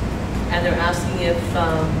event, and they're asking if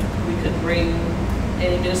we could bring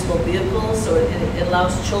any municipal vehicles, so it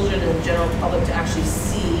allows children and the general public to actually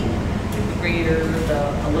see the grader, the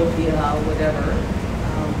Olympia, whatever.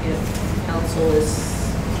 If council is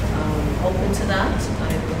open to that,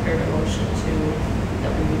 I prepared a motion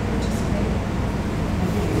that we would participate. I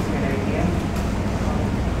think it's a good idea.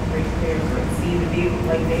 Right there, see the view,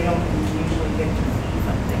 like they don't usually get to see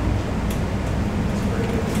something.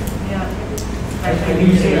 Yeah.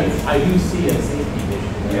 I do see a safety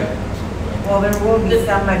issue. Yeah. Well, there will be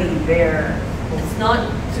somebody there. It's not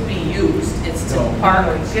to be used, it's to No. park,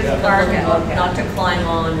 Just to park look and at, look at. not to climb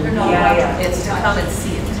on. and- Yeah. It's to come and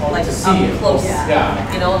see it, Oh, like to up see it. close.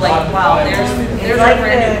 Yeah. You know, Not like, to wow, climb there's on it. a like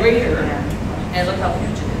brand new the- grader, yeah. and look how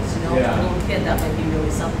huge it is, you know, Yeah. for a little kid, that might be really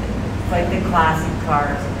something. It's like the classic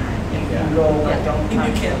cars and that. You Yeah. can go, Yeah. but don't You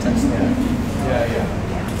touch can't them. touch them. Yeah.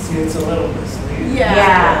 See, it's a little misleading.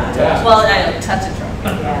 Yeah. Yeah. Well, I touch a truck.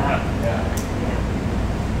 Yeah.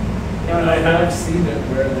 No, I have seen it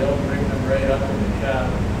where they'll bring them right up in the cab.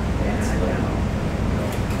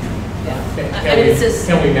 Yeah. Can I mean, it says.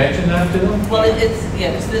 can we mention that to them? Well, it's,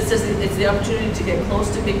 yeah, because it says it's the opportunity to get close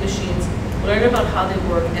to big machines, learn about how they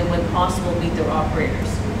work, and when possible, meet their operators.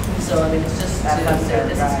 So, I mean, it's just to That's up say, there,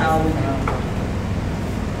 this is how we do.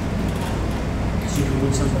 So you don't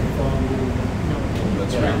want somebody falling in.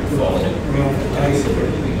 That's where you're falling in. Or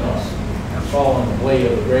anything else. Fall on the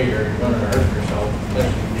blade of the grader, you're gonna hurt yourself,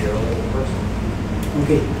 especially if you're a little person.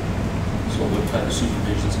 Okay, So what kind of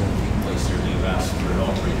supervision is going to take place there? You've asked for an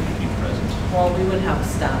operator to be present. Well, we would have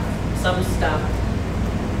staff,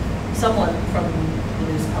 someone from the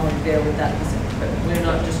municipality there with that, but we're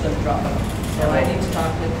not just gonna drop it. So I need to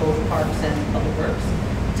talk with both parks and public works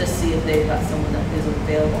to see if they've got someone that is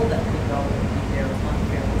available that can go and be there on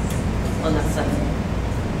fairness on that Sunday.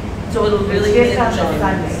 So it'll really It's be just on the John's.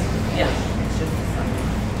 Sunday. Yeah. It's just a Sunday.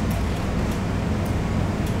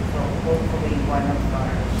 So hopefully one of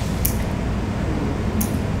our.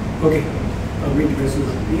 okay. I'll read the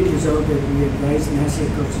resolution. Be it resolved that we advise Massey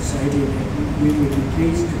Acro Society that we would be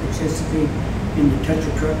pleased to participate in the Touch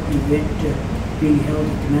a Truck event being held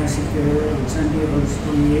at the Massey Fair on Sunday, August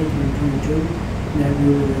 28, 2022, and that we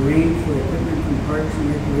will arrange for equipment from Parks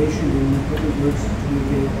and Recreation and Public Works to be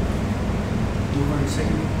available. Move on to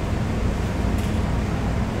second.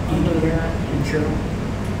 And Cheryl,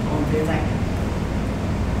 all in favor?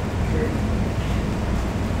 Carried.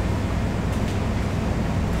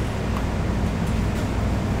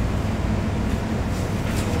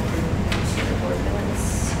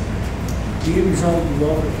 Be it resolved, the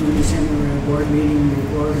Walker Community Center Board meeting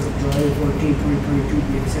report of July 14,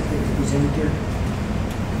 2022 be accepted as presented here.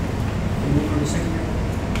 And move on to second.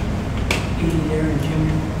 Edie there and Jim,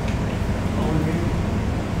 all in favor?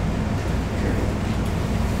 Carried.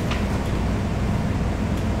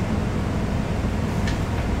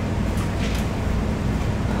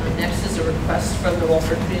 Next is a request from the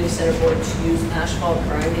Walford Community Center Board to use asphalt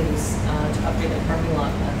grindings to upgrade the parking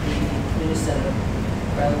lot at the community center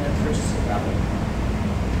rather than purchasing gravel.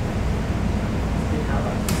 We have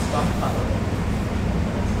a stockpile of it.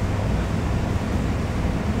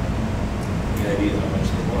 Any idea how much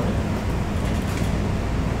they want?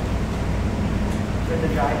 For the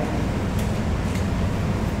drive.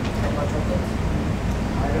 How much of it?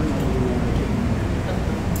 I don't know.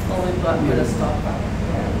 Well, we've got a stockpile.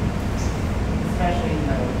 Especially in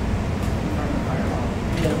front of the firewall.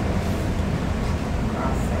 Yeah.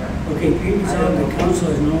 Across there. Okay, be it resolved, the council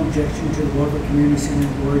has no objection to the Walford Community Center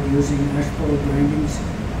Board using asphalt grindings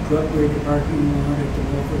to upgrade the parking lot at the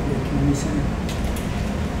Walford Community Center.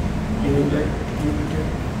 David,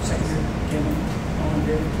 second, Kevin, all in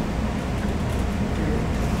favor? Carried.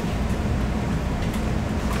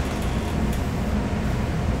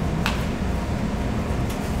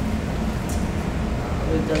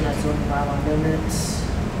 We've done that zoning bylaw amendments.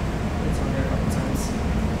 It's on there a couple times.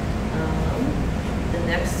 The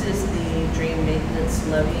next is the drain maintenance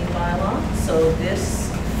levy bylaw. So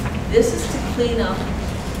this is to clean up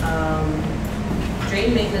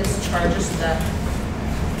drain maintenance charges that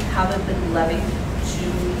haven't been levied to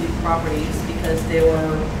the properties because they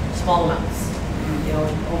were small amounts. you know,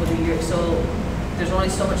 over the years. So there's only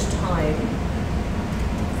so much time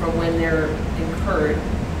from when they're incurred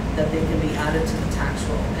that they can be added to the tax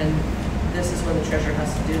roll. And this is when the treasurer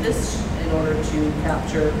has to do this in order to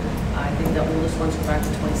capture, I think the oldest ones go back to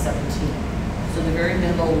 2017. So the very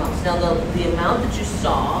minimal amounts. Now the amount that you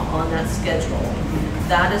saw on that schedule,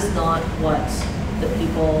 that is not what the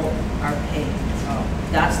people are paying.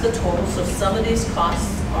 That's the total. So some of these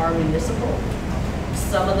costs are municipal.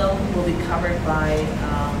 Some of them will be covered by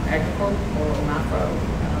Agricorp or OMAFRA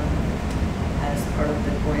as part of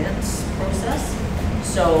the grants process.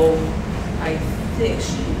 So I think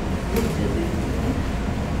she did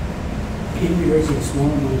Beavers and small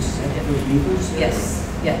ones, is that for beavers? Yes,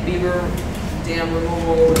 yeah, beaver dam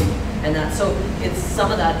removal and that. So it's,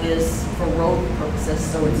 some of that is for road purposes,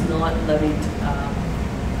 so it's not levied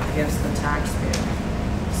against the taxpayer.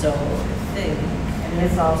 So I think. And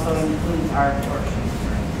this also includes our portion.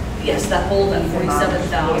 Yes, that whole, that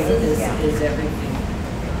 47,000 is everything.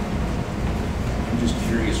 I'm just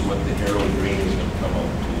curious what the Herald Green is going to come out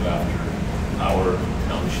to after our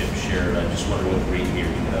township share. I just wonder what rate here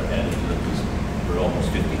you have added to it, because we're almost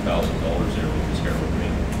 $50,000 there with this Herald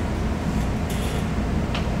Green.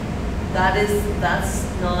 That's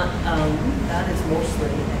not, that is mostly, I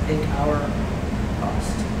think, our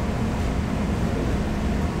cost.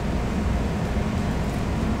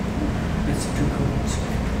 It's two codes.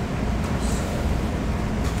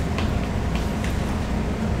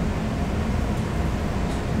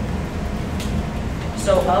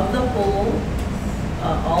 So of the whole,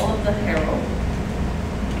 all of the Herald,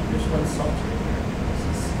 there's one salter here.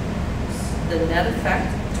 This is the net effect,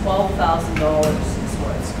 $12,000 is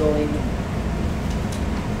what it's going. I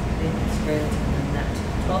think it's greater than the net.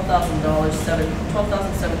 $12,000,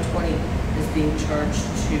 $12,720 is being charged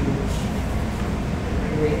to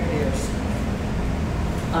ratepayers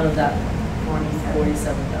out of that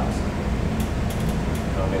 47,000.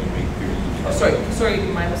 How many ratepayers? Sorry,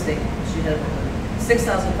 my mistake. She had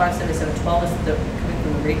 6,577. 12 is coming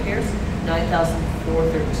from the ratepayers.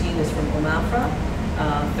 9,413 is from OMAFRA.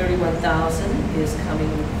 31,000 is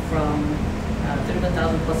coming from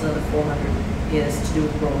 31,000 plus another 400 is to do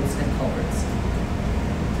with roads and culverts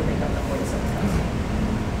to make up the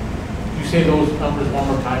 47,000. You say those numbers one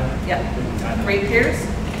more time? Yeah. Ratepayers,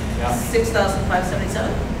 yeah.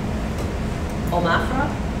 6,577. OMAFRA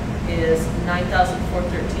is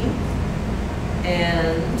 9,413.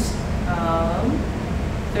 And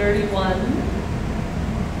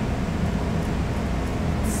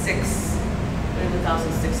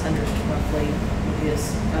 31,600 roughly is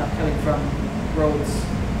coming from roads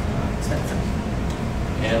expenses.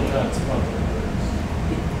 And that's one.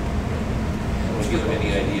 Do you have any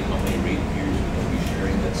idea how many ratepayers are going to be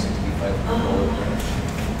sharing that $65 branch?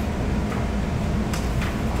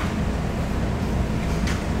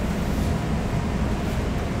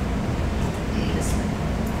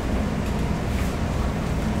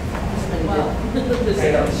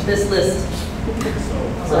 This list.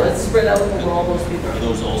 So it's spread out over all those people. Are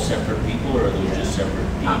those all separate people, or are those just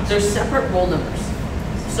separate deeds? They're separate roll numbers.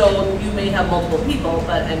 So you may have multiple people,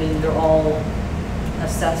 but I mean, they're all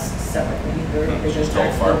assessed separately. They're just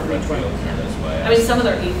all far from each one. that's why I mean, some of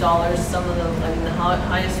them are $8, some of them, I mean, the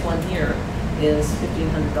highest one here is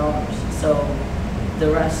 $1,500. So the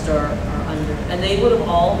rest are under, and they would have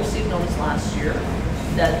all received notice last year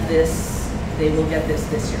that they will get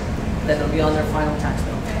this year. That it'll be on their final tax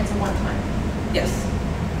bill. And it's a one-time. Yes.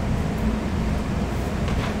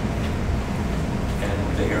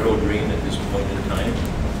 And the Herald Green at this point in time,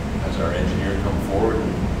 has our engineer come forward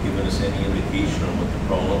and given us any indication on what the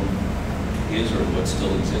problem is or what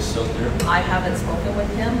still exists out there? I haven't spoken with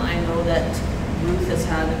him. I know that Ruth has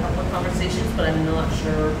had a couple of conversations, but I'm not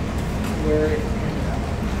sure where it ended up.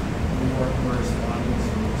 More correspondence.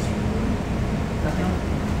 Nothing.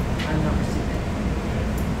 I'm not receiving.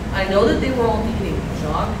 I know that they were all meeting,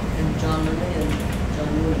 Jacques and John Lilly and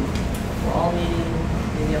John Mooney were all meeting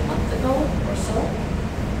maybe a month ago or so.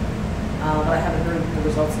 But I haven't heard the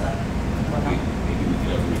results of that. Maybe we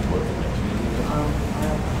can have a report for next meeting. I'll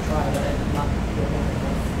try, but I did not hear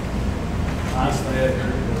anything. Lastly, I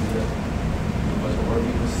heard was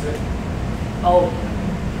he was sick. Oh,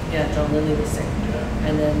 yeah, John Lilly was sick. Yeah.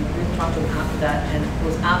 And then we talked to him after that, and it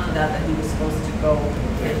was after that that he was supposed to go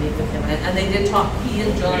and meet with him. And they did talk, he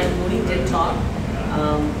and John and Mooney did talk,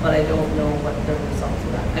 but I don't know what the results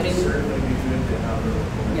of that. I mean, certainly be good to have a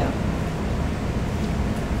report. Yeah.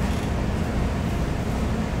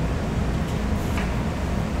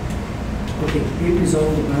 Okay, be it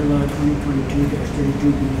resolved that bylaw 2022-32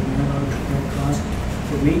 being the bylaw to correct costs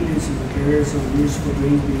for maintenance and repairs on municipal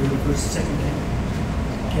drains be heard first and second time.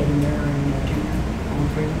 Kevin Mayer and Tinker, all in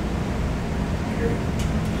favor? Carried.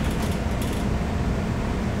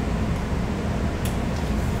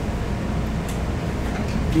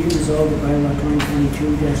 Be resolved that bylaw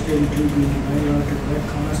 2022-32 being a bylaw to collect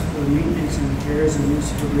costs for maintenance and repairs of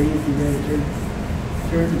municipal drainage be read a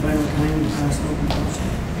third and final time and pass an open policy.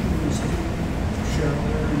 Cheryl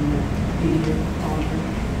and Edie, all in favor?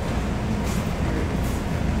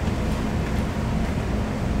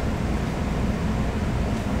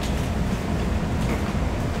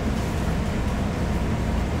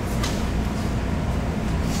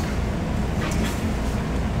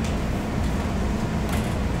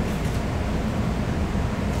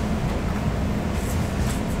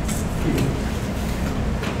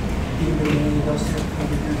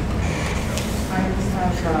 I just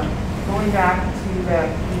have, going back to the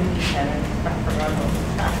community center, I forgot about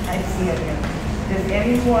that. I see it again. Can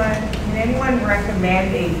anyone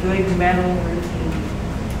recommend a good metal roofing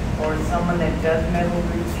or someone that does metal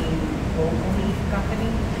roofing locally company?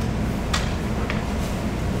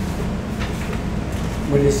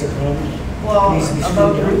 What is the problem? Well, Needs to be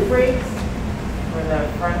about screwed down? roof breaks for the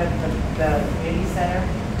front of the community center.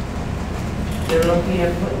 They're looking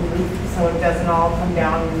at putting roof so it doesn't all come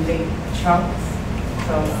down in big chunks.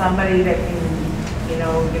 So somebody that can, give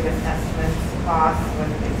us estimates, costs, what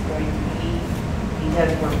it's going to be.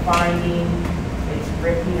 Because we're finding it's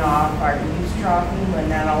ripping off our eavesdropping when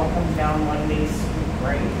that all comes down one day swoop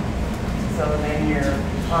right. So then you're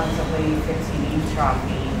constantly fixing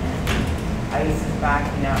eavesdropping and ice is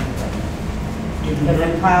backing up. Because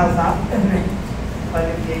it piles up but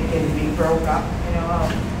it can be broke up,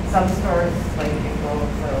 some stores like it goes a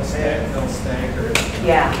little bit. They'll stagger it.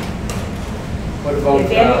 Yeah. What about? If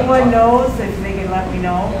anyone knows, if they can let me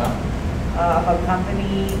know, Yeah. of a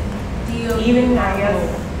company, D-O-U-R-O. even I guess,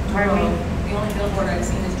 pardon me? The only billboard I've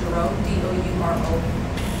seen is Duro, D-O-U-R-O.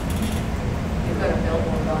 They've got a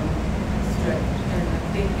billboard on strip, and I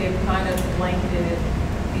think they've kind of blanketed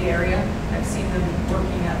the area. I've seen them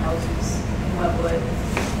working at houses in Webwood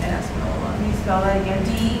and Espanola. Can you spell that again?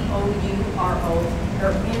 D-O-U-R-O.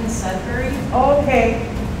 They're in Sudbury. Oh, okay.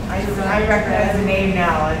 I recognize the name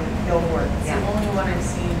now, and billboard, It's the yeah. only one I've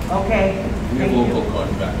seen. Okay. We have Thank you. local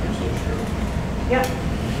contractors, so sure. Yep.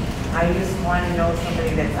 I just want to know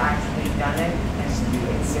somebody that's actually done it and give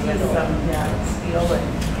us some steel and.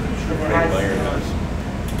 Sure, it Frank has- Meyer does.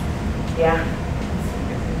 Yeah.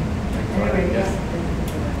 Anyway, Yeah.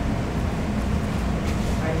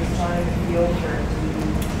 I just wanted to feel for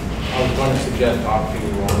I was going to suggest talk to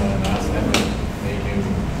Rona and ask them if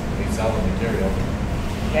they sell the material.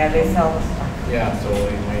 yeah, they sell stuff. Yeah, so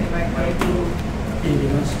they might.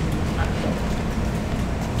 Anything else?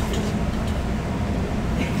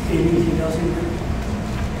 Anything else in there?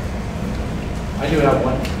 I do have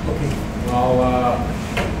one. Okay. Well, I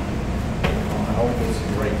hope this is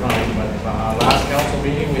the right time, but last council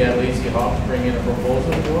meeting, we had Lacey Hoff bring in a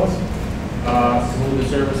proposal to us to move the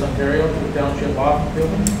Service Ontario to the Township Office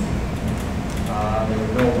Building. There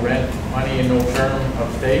was no rent money and no term of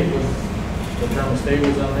stay. The term of stay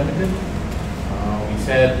was unlimited. We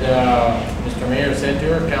said, Mr. Mayor said to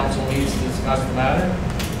her, council needs to discuss the matter. I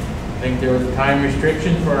think there was a time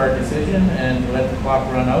restriction for our decision and let the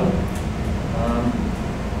clock run out.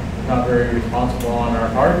 Not very responsible on our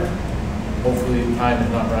part. Hopefully the time has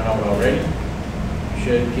not run out already. We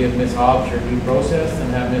should give Ms. Hobbs her due process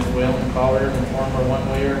and have Ms. Whalen call her and inform her one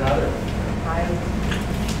way or another.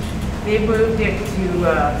 They moved it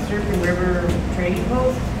to Serpent River Trading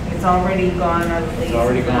Post. It's already gone on the It's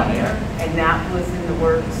already gone, there. And that was in the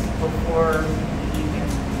works before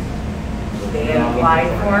they had applied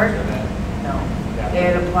for it. No, they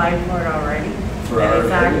had applied for it already. For our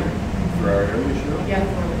area? For our area, sure. Yeah,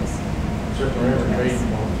 for this. Serpent River Trading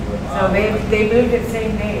Post. So they moved it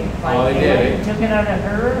same day. Oh, they did, Took it out of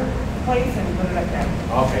her place and put it up there.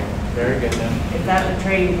 Okay, very good then. It's at the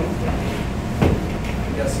trading post. I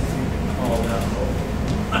guess if you can call that local.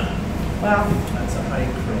 Well, That's a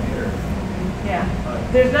hike from here. yeah.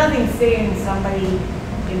 There's nothing saying somebody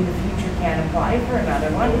in the future can apply for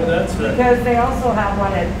another one. Oh, that's right. Because they also have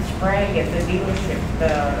one at Sprague at the dealership,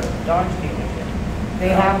 the Dodge dealership. They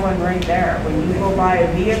have one right there. When you go buy a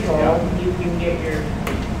vehicle, you can get your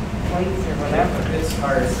plates or whatever. It's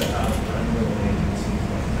hard to have rental agencies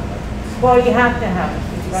like that. Well, you have to have it.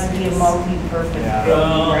 It's gonna be a multi-purpose building,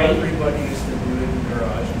 Well, right? everybody used to do it in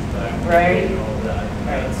garages back then. Right. And all that.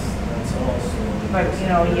 That's also. But, you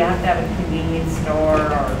have to have a convenience store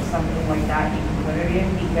or something like that you can put it in,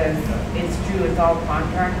 because it's true, it's all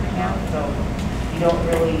contracted now, so you don't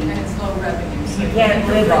really, And it's low revenue, so you can't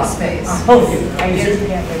live free off it. space. Oh, I guess you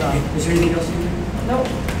can't live off it. Is there anything else in there? Nope.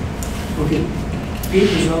 Okay. Be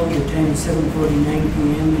it resolved, the time is 7:49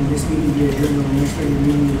 p.m. and this meeting be adjourned on the next regular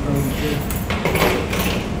meeting of the chair.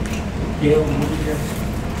 Dale, yes.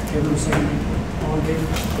 Kevin, second. All in favor?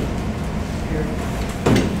 Carried.